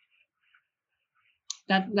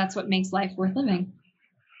that's what makes life worth living.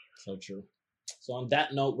 So true. So on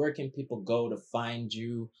that note, where can people go to find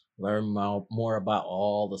you, learn more about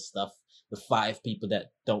all the stuff, the 5 people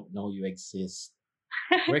that don't know you exist?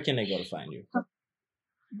 Where can they go to find you?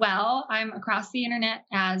 Well, I'm across the internet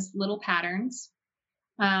as Little Patterns.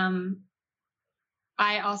 I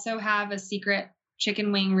also have a secret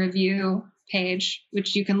chicken wing review page,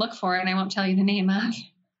 which you can look for, and I won't tell you the name of.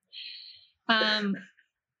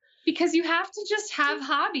 Because you have to just have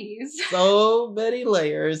hobbies. So many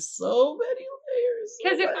layers. So many layers.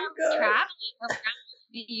 Because if I was traveling around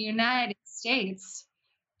the United States,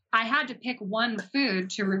 I had to pick one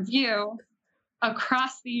food to review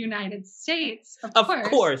across the United States. Of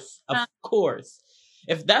course.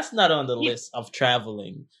 If that's not on the list of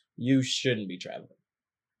traveling, you shouldn't be traveling.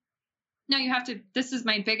 No, you have to. This is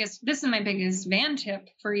my biggest van tip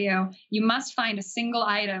for you. You must find a single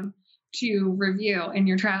item to review in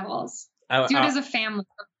your travels. Do it as a family,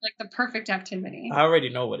 like the perfect activity. I already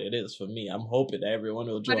know what it is for me. I'm hoping that everyone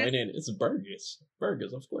will join in. It's burgers.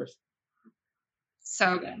 Burgers, of course.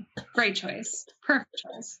 So good. Great choice. Perfect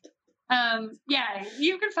choice. Yeah,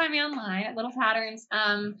 you can find me online at Little Patterns.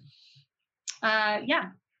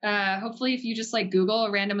 Hopefully if you just like Google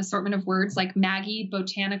a random assortment of words like Maggie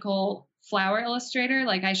botanical flower illustrator,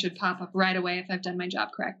 like I should pop up right away if I've done my job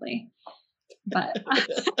correctly. But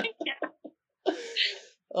yeah.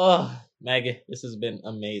 Oh, Maggie, this has been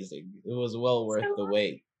amazing. It was well worth the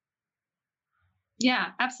wait.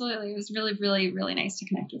 Yeah, absolutely. It was really, really, really nice to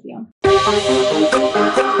connect with you.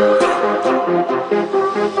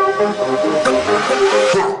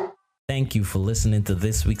 Thank you for listening to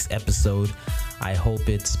this week's episode. I hope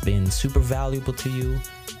it's been super valuable to you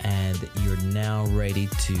and you're now ready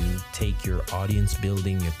to take your audience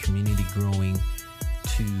building, your community growing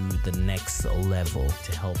to the next level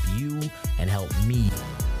to help you and help me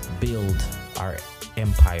build our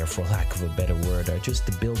empire, for lack of a better word, or just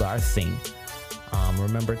to build our thing.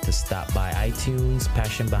 Remember to stop by iTunes,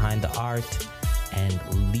 Passion Behind the Art, and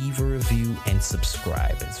leave a review and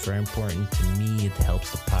subscribe. It's very important to me. It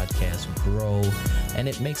helps the podcast grow, and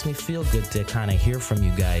it makes me feel good to kind of hear from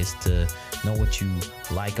you guys, to know what you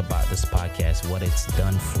like about this podcast, what it's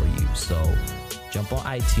done for you. So jump on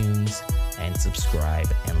iTunes and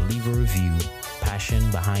subscribe and leave a review. Passion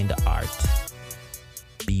Behind the Art.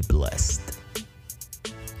 Be blessed.